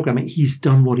programming. He's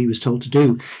done what he was told to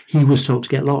do. He was told to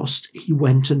get lost. He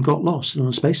went and got lost. And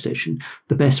on a space station,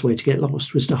 the best way to get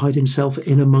lost was to hide himself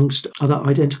in amongst other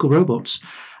identical robots.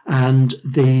 And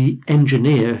the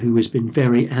engineer, who has been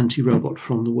very anti-robot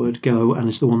from the word go and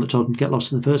is the one that told him to get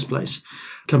lost in the first place,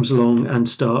 comes along and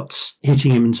starts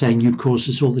hitting him and saying, "You've caused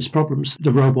us all these problems."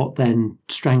 The robot then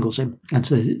strangles him, and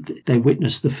so they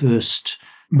witness the first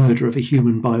murder of a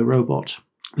human by a robot.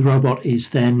 The robot is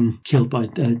then killed by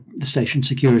the station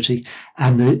security,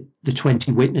 and the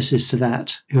 20 witnesses to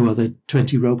that, who are the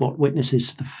 20 robot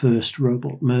witnesses to the first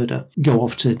robot murder, go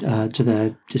off to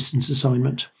their distance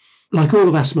assignment. Like all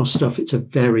of Asimov's stuff, it's a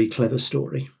very clever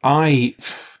story.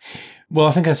 Well,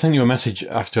 I think I sent you a message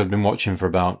after I'd been watching for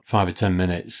about 5 or 10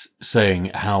 minutes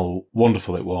saying how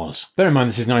wonderful it was. Bear in mind,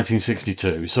 this is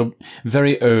 1962, so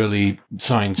very early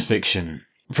science fiction.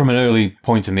 From an early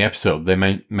point in the episode,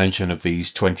 they mention of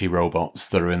these 20 robots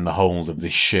that are in the hold of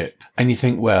this ship. And you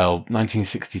think, well,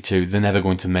 1962, they're never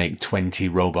going to make 20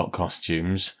 robot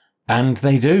costumes. And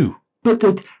they do. But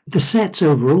the sets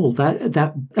overall,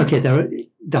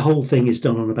 the whole thing is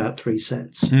done on about 3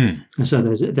 sets. And so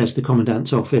there's the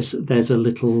commandant's office. There's a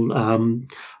little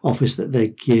office that they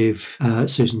give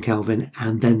Susan Calvin,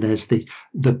 and then there's the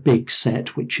big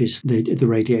set, which is the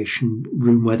radiation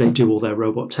room where they do all their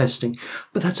robot testing.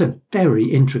 But that's a very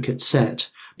intricate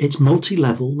set. It's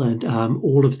multi-level, and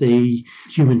all of the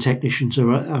human technicians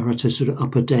are at a sort of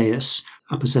upper dais,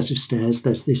 upper set of stairs.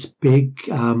 There's this big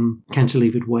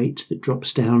cantilevered weight that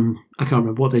drops down. I can't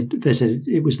remember what they said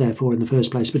it was there for in the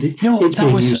first place, but it's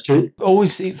being used to...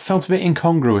 It felt a bit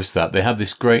incongruous that they had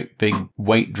this great big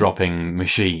weight-dropping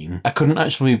machine. I couldn't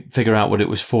actually figure out what it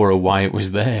was for or why it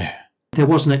was there. There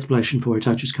was an explanation for it.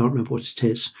 I just can't remember what it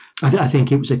is. I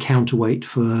think it was a counterweight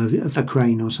for a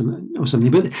crane or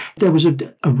something. But there was a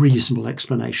reasonable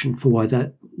explanation for why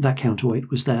that counterweight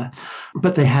was there.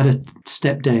 But they had a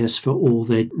step dais for all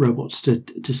the robots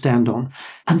to stand on.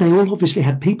 And they all obviously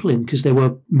had people in because they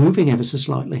were moving ever so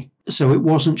slightly. So it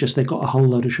wasn't just they got a whole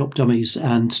load of shop dummies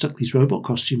and stuck these robot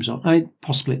costumes on. I mean,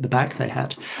 possibly at the back they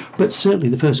had. But certainly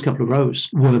the first couple of rows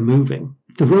were moving.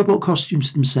 The robot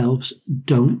costumes themselves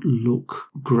don't look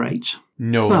great.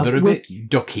 No, but they're a bit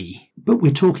ducky. But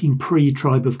we're talking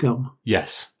pre-Tribe of Gum.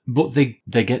 Yes, but they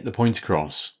get the point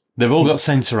across. They've all got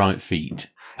Sensorite feet.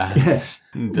 Yes,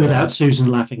 without Susan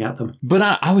laughing at them.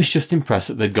 But I was just impressed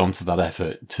that they'd gone to that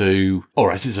effort to... All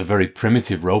right, it's a very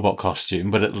primitive robot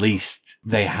costume, but at least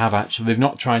they've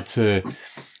not tried to...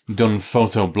 done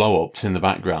photo blow-ups in the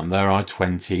background. There are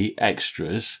 20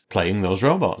 extras playing those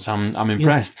robots. I'm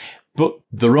impressed. Yeah. But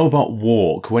the robot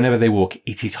walk, whenever they walk,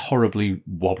 it is horribly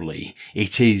wobbly.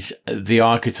 It is the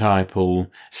archetypal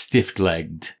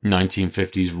stiff-legged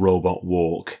 1950s robot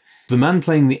walk. The man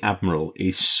playing the Admiral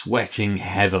is sweating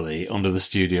heavily under the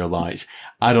studio lights.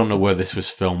 I don't know where this was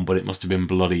filmed, but it must have been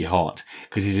bloody hot,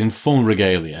 because he's in full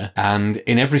regalia, and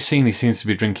in every scene he seems to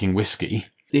be drinking whiskey.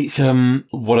 It's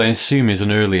what I assume is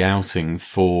an early outing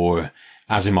for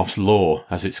Asimov's law,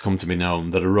 as it's come to be known,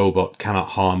 that a robot cannot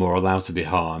harm or allow to be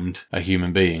harmed a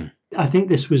human being. I think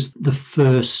this was the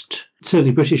first,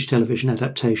 certainly British television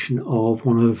adaptation of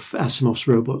one of Asimov's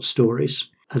robot stories.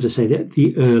 As I say,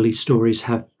 the early stories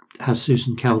has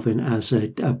Susan Calvin as a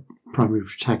primary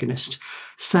protagonist.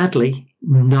 Sadly,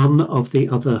 none of the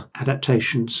other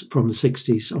adaptations from the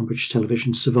 60s on British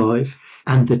television survive.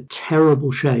 And the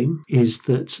terrible shame is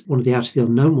that one of the Out of the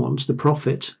Unknown ones, The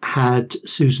Prophet, had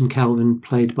Susan Calvin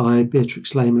played by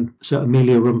Beatrix Lehman, so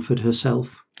Amelia Rumford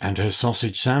herself. And her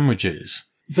sausage sandwiches.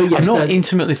 But yes, I'm not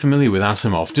intimately familiar with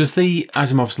Asimov. Does the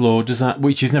Asimov's Law,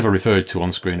 which is never referred to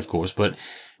on screen, of course, but...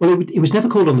 Well, it was never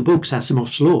called on the books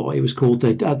Asimov's Law. It was called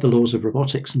the Laws of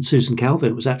Robotics, and Susan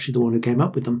Calvin was actually the one who came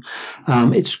up with them.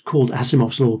 It's called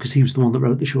Asimov's Law because he was the one that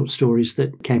wrote the short stories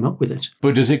that came up with it.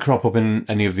 But does it crop up in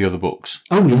any of the other books?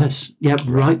 Oh, yes. Yeah,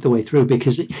 right the way through,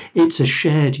 because it's a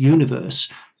shared universe.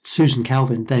 Susan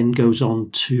Calvin then goes on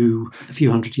to, a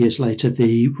few hundred years later,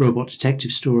 the robot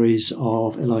detective stories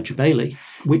of Elijah Baley,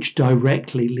 which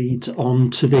directly leads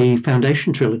on to the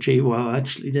Foundation trilogy. Well,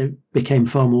 actually, they became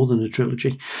far more than a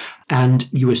trilogy. And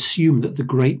you assume that the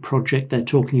great project they're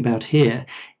talking about here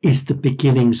is the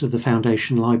beginnings of the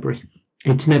Foundation library.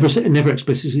 It's never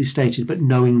explicitly stated, but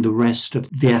knowing the rest of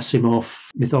the Asimov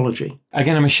mythology.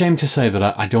 Again, I'm ashamed to say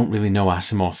that I don't really know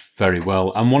Asimov very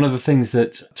well. And one of the things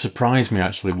that surprised me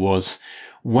actually was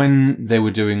when they were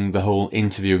doing the whole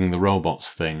interviewing the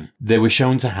robots thing, they were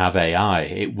shown to have AI.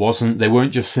 They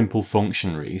weren't just simple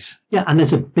functionaries. Yeah, and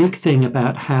there's a big thing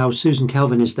about how Susan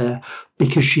Calvin is there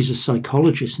because she's a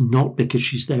psychologist, not because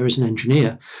she's there as an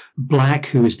engineer. Black,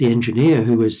 who is the engineer,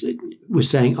 who was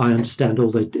saying, I understand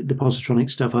all the positronic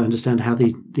stuff, I understand how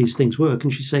these things work.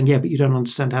 And she's saying, yeah, but you don't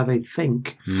understand how they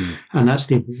think. And that's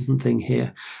the important thing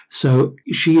here. So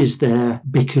she is there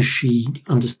because she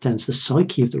understands the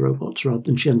psyche of the robots rather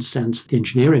than she understands the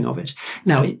engineering of it.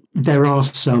 Now, there are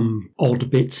some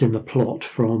odd bits in the plot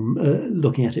from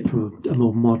looking at it from a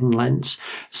more modern lens.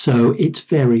 So it's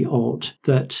very odd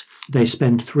that they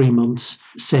spend 3 months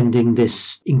sending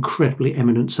this incredibly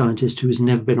eminent scientist who has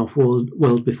never been off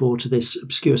world before to this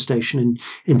obscure station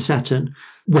in Saturn,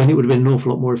 when it would have been an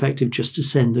awful lot more effective just to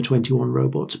send the 21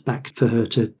 robots back for her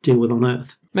to deal with on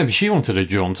Earth. Maybe she wanted a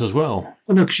jaunt as well.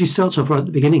 Well, no, because she starts off right at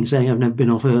the beginning saying, I've never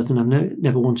been off Earth and I've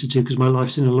never wanted to because my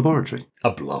life's in a laboratory.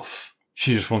 A bluff.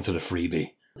 She just wanted a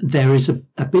freebie. There is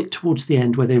a bit towards the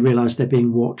end where they realise they're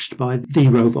being watched by the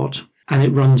robot, and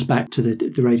it runs back to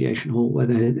the radiation hall where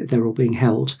they're all being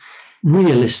held.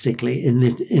 Realistically, in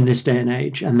this day and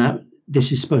age, and that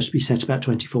this is supposed to be set about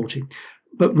 2040,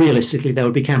 but realistically there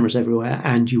would be cameras everywhere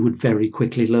and you would very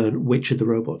quickly learn which of the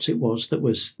robots it was that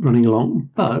was running along.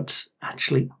 But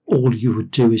actually all you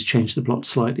would do is change the plot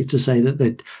slightly to say that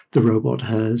the robot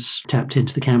has tapped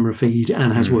into the camera feed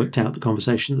and has worked out the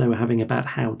conversation they were having about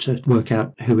how to work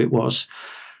out who it was.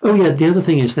 Oh yeah, the other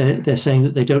thing is they're saying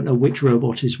that they don't know which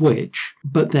robot is which,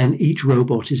 but then each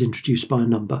robot is introduced by a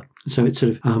number. So it's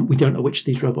sort of, we don't know which of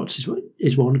these robots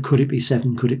is one. Could it be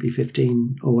 7? Could it be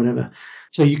 15 or whatever?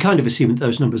 So you kind of assume that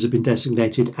those numbers have been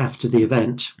designated after the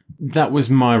event. That was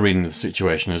my reading of the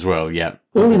situation as well, yeah.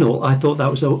 All in all, I thought that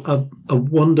was a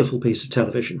wonderful piece of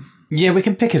television. Yeah, we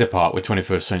can pick it apart with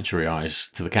 21st century eyes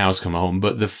till the cows come home,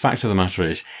 but the fact of the matter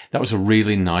is that was a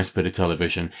really nice bit of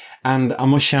television. And I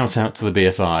must shout out to the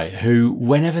BFI, who,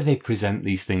 whenever they present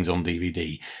these things on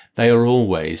DVD, they are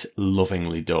always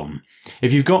lovingly done.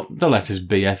 If you've got the letters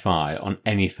BFI on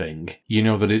anything, you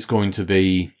know that it's going to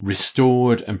be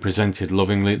restored and presented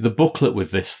lovingly. The booklet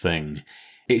with this thing,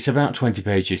 it's about 20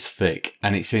 pages thick,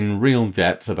 and it's in real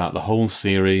depth about the whole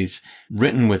series,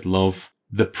 written with love.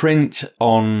 The print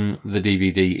on the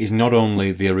DVD is not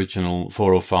only the original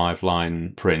 405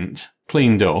 line print,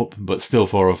 cleaned up, but still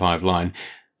 405 line.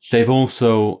 They've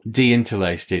also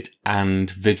de-interlaced it and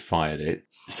vid-fired it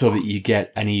so that you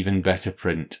get an even better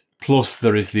print. Plus,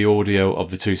 there is the audio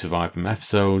of the 2 surviving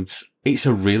episodes. It's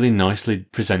a really nicely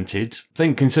presented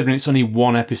thing. Considering it's only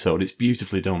one episode, it's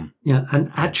beautifully done. Yeah,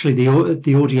 and actually the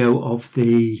audio of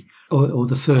the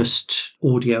first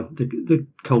audio, the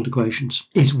cold equations,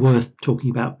 is worth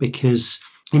talking about because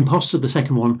Imposter, the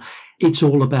second one, it's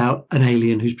all about an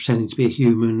alien who's pretending to be a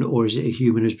human, or is it a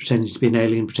human who's pretending to be an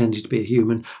alien, pretending to be a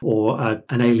human, or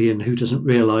an alien who doesn't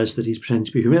realise that he's pretending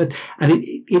to be a human. And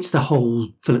it's the whole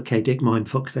Philip K. Dick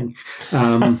mindfuck thing.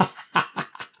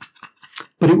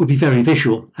 But it would be very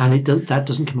visual, and that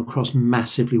doesn't come across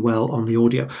massively well on the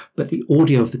audio. But the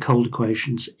audio of the cold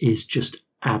equations is just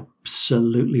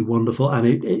absolutely wonderful, and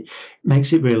it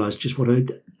makes it realise just what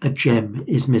a gem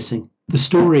is missing. The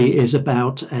story is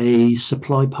about a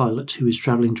supply pilot who is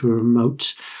travelling to a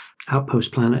remote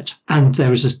outpost planet, and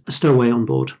there is a stowaway on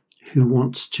board who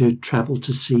wants to travel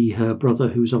to see her brother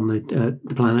who's on the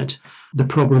planet. The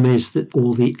problem is that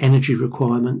all the energy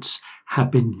requirements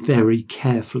have been very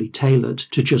carefully tailored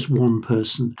to just one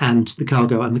person and the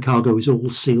cargo is all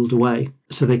sealed away.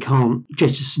 So they can't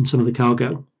jettison some of the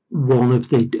cargo one of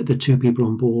the two people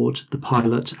on board, the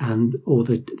pilot or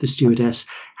the stewardess,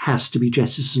 has to be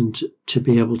jettisoned to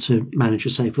be able to manage a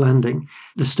safe landing.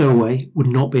 The stowaway would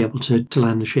not be able to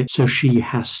land the ship, so she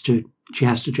has to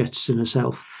jettison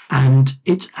herself. And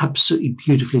it's absolutely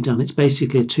beautifully done. It's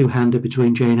basically a two-hander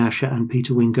between Jane Asher and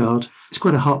Peter Wingard. It's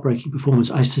quite a heartbreaking performance.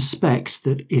 I suspect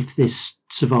that if this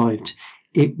survived,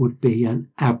 it would be an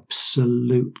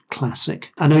absolute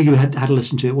classic. I know you had to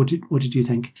listen to it. What did you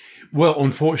think? Well,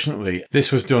 unfortunately,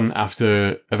 this was done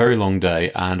after a very long day,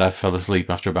 and I fell asleep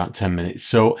after about 10 minutes.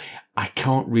 So I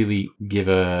can't really give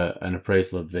an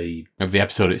appraisal of the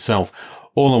episode itself.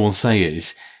 All I will say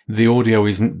is the audio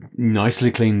is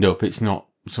nicely cleaned up. It's not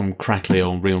some crackly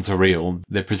old reel-to-reel.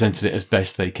 They presented it as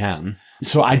best they can.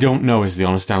 So I don't know is the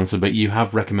honest answer, but you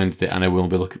have recommended it, and I will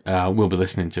be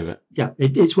listening to it. Yeah,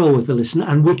 it's well worth a listen.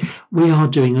 And we are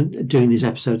doing these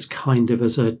episodes kind of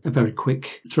as a very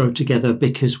quick throw together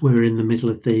because we're in the middle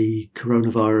of the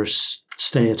coronavirus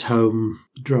stay-at-home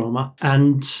drama.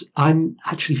 And I'm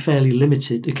actually fairly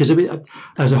limited because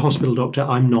as a hospital doctor,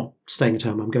 I'm not staying at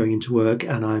home. I'm going into work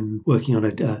and I'm working on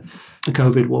a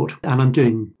COVID ward and I'm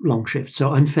doing long shifts.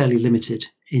 So I'm fairly limited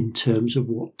in terms of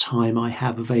what time I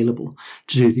have available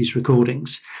to do these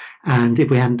recordings. And if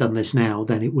we hadn't done this now,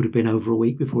 then it would have been over a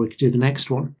week before we could do the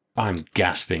next one. I'm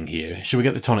gasping here. Should we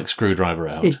get the tonic screwdriver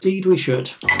out? Indeed we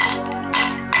should.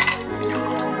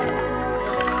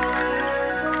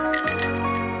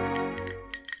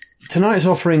 Tonight's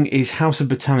offering is House of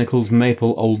Botanicals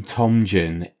Maple Old Tom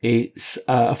Gin. It's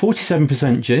a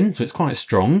 47% gin, so it's quite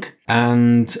strong.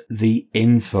 And the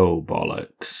info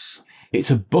bollocks.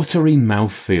 It's a buttery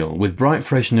mouthfeel with bright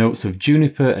fresh notes of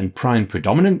juniper and pine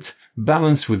predominant,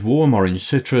 balanced with warm orange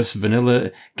citrus,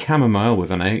 vanilla, chamomile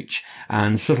with an H,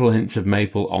 and subtle hints of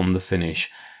maple on the finish.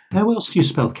 How else do you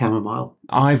spell chamomile?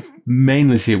 I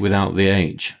mainly see it without the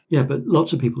H. Yeah, but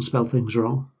lots of people spell things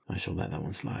wrong. I shall let that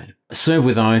one slide. Serve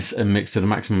with ice and mixed at a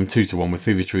maximum 2-1 with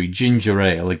Fever-Tree ginger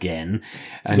ale again,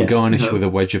 and garnish with a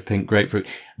wedge of pink grapefruit.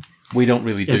 We don't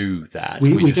really do that.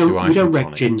 We just do ice and tonic. We don't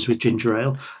wreck gins with ginger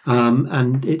ale.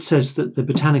 And it says that the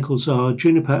botanicals are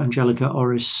juniper, angelica,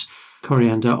 orris,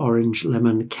 coriander, orange,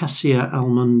 lemon, cassia,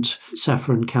 almond,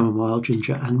 saffron, chamomile,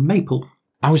 ginger, and maple.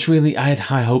 I had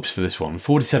high hopes for this one.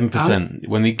 47%.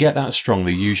 When they get that strong,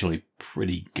 they're usually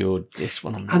pretty good. This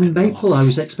one, and maple, I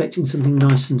was expecting something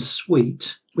nice and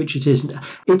sweet, which it isn't.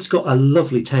 It's got a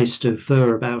lovely taste of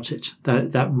fir about it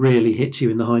that really hits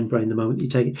you in the hindbrain the moment you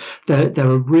take it. There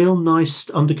are real nice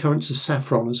undercurrents of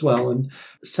saffron as well, and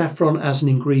saffron as an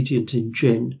ingredient in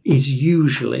gin is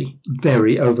usually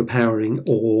very overpowering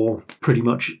or pretty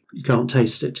much you can't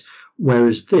taste it.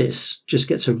 Whereas this just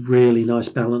gets a really nice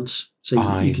balance.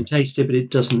 So you can taste it, but it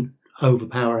doesn't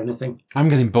overpower anything. I'm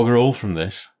getting bugger all from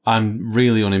this. I'm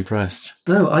really unimpressed.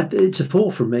 No, it's a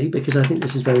 4 from me because I think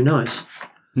this is very nice.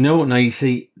 No, you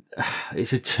see,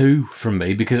 it's a 2 from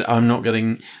me because I'm not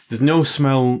getting... There's no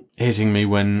smell hitting me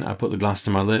when I put the glass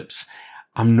to my lips.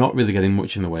 I'm not really getting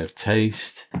much in the way of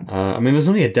taste. There's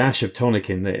only a dash of tonic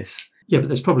in this. Yeah, but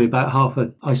there's probably about half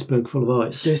an iceberg full of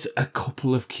ice. There's a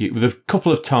couple of cubes, with a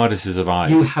couple of TARDISes of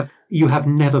ice. You have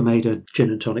never made a gin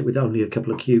and tonic with only a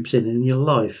couple of cubes in your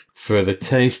life. For the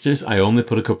tasters, I only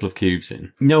put a couple of cubes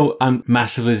in. No, I'm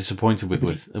massively disappointed with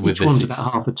this. Each one's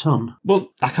about half a ton. Well,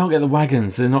 I can't get the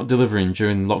wagons. They're not delivering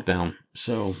during lockdown.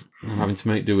 So I'm having to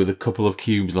make do with a couple of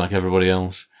cubes like everybody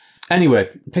else. Anyway,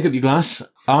 pick up your glass.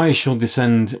 I shall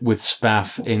descend with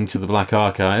Spaff into the Black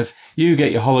Archive. You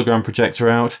get your hologram projector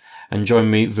out and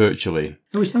join me virtually.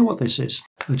 Oh, is that what this is?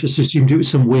 I just assumed it was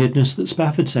some weirdness that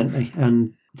Spaff had sent me.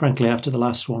 And frankly, after the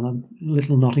last one, I'm a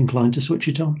little not inclined to switch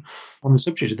it on. On the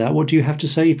subject of that, what do you have to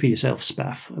say for yourself,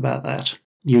 Spaff, about that?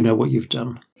 You know what you've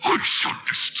done. I shall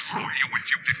destroy you if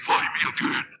you defy me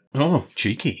again. Oh,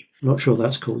 cheeky. Not sure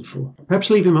that's called for. Perhaps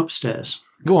leave him upstairs.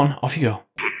 Go on, off you go.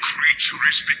 The creature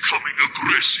is becoming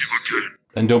aggressive again.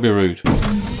 And don't be rude.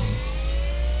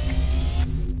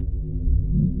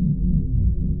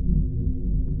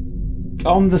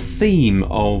 On the theme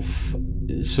of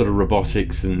sort of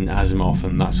robotics and Asimov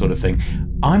and that sort of thing,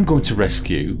 I'm going to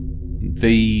rescue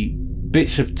the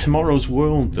bits of tomorrow's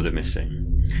world that are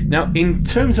missing. Now, in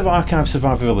terms of archive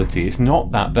survivability, it's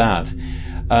not that bad.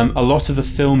 A lot of the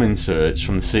film inserts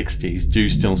from the 60s do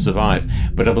still survive,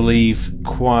 but I believe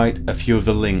quite a few of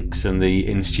the links and the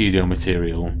in-studio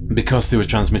material, because they were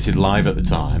transmitted live at the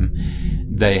time,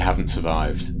 they haven't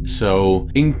survived. So,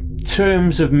 in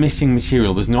terms of missing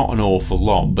material, there's not an awful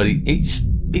lot, but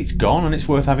it's gone and it's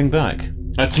worth having back.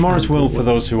 Tomorrow's World, for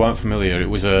those who aren't familiar, it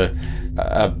was a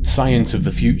Science of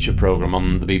the Future programme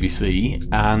on the BBC,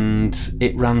 and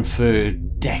it ran for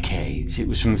decades. It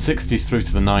was from the 60s through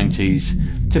to the 90s,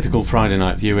 typical Friday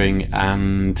night viewing,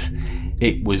 and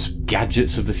it was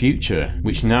gadgets of the future,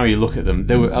 which now you look at them,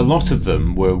 a lot of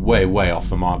them were way off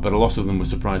the mark, but a lot of them were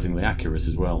surprisingly accurate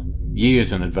as well.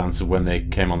 Years in advance of when they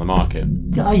came on the market.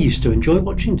 I used to enjoy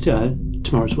watching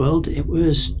Tomorrow's World. It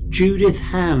was Judith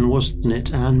Hann, wasn't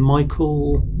it? And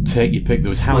Michael... Take your pick. There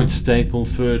was Howard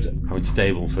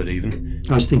Stableford even.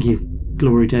 I was thinking of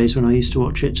glory days when I used to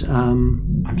watch it.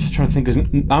 I'm just trying to think, because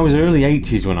I was early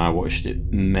 80s when I watched it,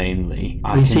 mainly.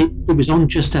 It was on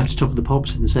just after Top of the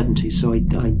Pops in the 70s, so I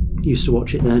used to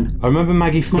watch it then. I remember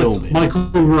Maggie Philbin. Michael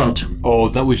Rudd. Oh,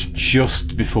 that was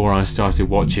just before I started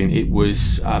watching. It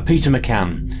was Peter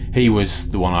McCann. He was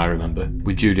the one I remember,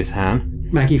 with Judith Hann.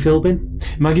 Maggie Philbin?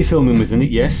 Maggie Philbin was in it,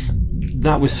 yes.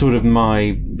 That was sort of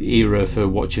my era for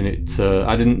watching it.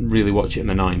 I didn't really watch it in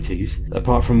the 90s,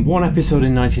 apart from one episode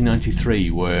in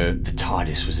 1993 where the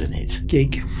TARDIS was in it.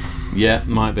 Geek. Yeah,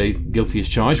 might be. Guilty as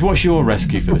charged. What's your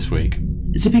rescue for this week?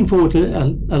 Zipping forward a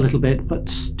little bit, but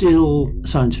still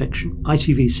science fiction.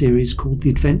 ITV series called The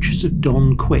Adventures of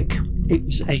Don Quick. It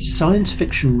was a science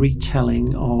fiction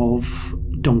retelling of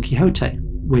Don Quixote,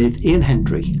 with Ian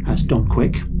Hendry as Don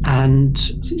Quick and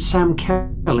Sam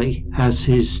Kelly as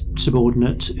his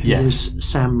subordinate, who is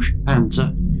Sam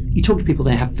Panzer. You talk to people,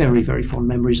 they have very, very fond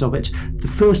memories of it. The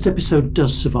first episode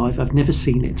does survive. I've never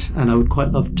seen it, and I would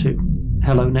quite love to.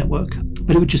 Hello, Network.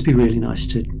 But it would just be really nice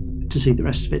to see the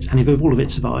rest of it. And if all of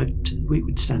it survived, we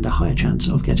would stand a higher chance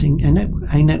of getting a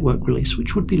network release,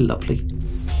 which would be lovely.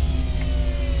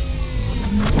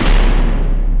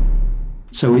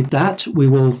 So with that, we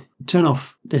will turn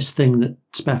off this thing that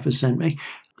Spaff has sent me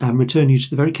and return you to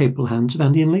the very capable hands of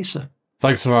Andy and Lisa.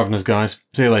 Thanks for having us, guys.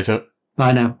 See you later.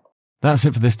 Bye now. That's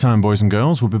it for this time, boys and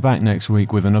girls. We'll be back next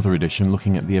week with another edition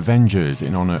looking at the Avengers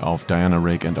in honour of Diana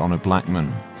Rigg and Honor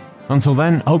Blackman. Until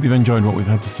then, hope you've enjoyed what we've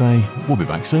had to say. We'll be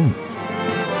back soon.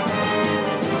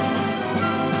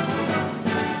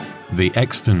 The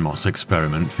Exton Moss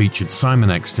Experiment featured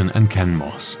Simon Exton and Ken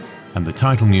Moss, and the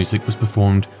title music was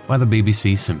performed by the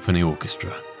BBC Symphony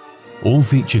Orchestra. All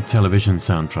featured television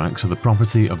soundtracks are the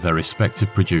property of their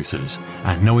respective producers,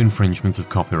 and no infringement of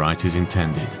copyright is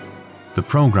intended. The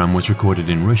programme was recorded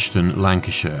in Rushton,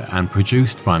 Lancashire, and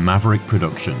produced by Maverick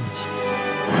Productions.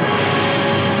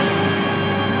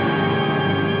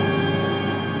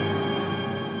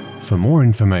 For more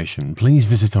information, please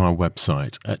visit our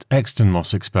website at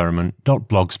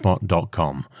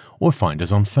extonmossexperiment.blogspot.com or find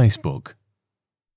us on Facebook.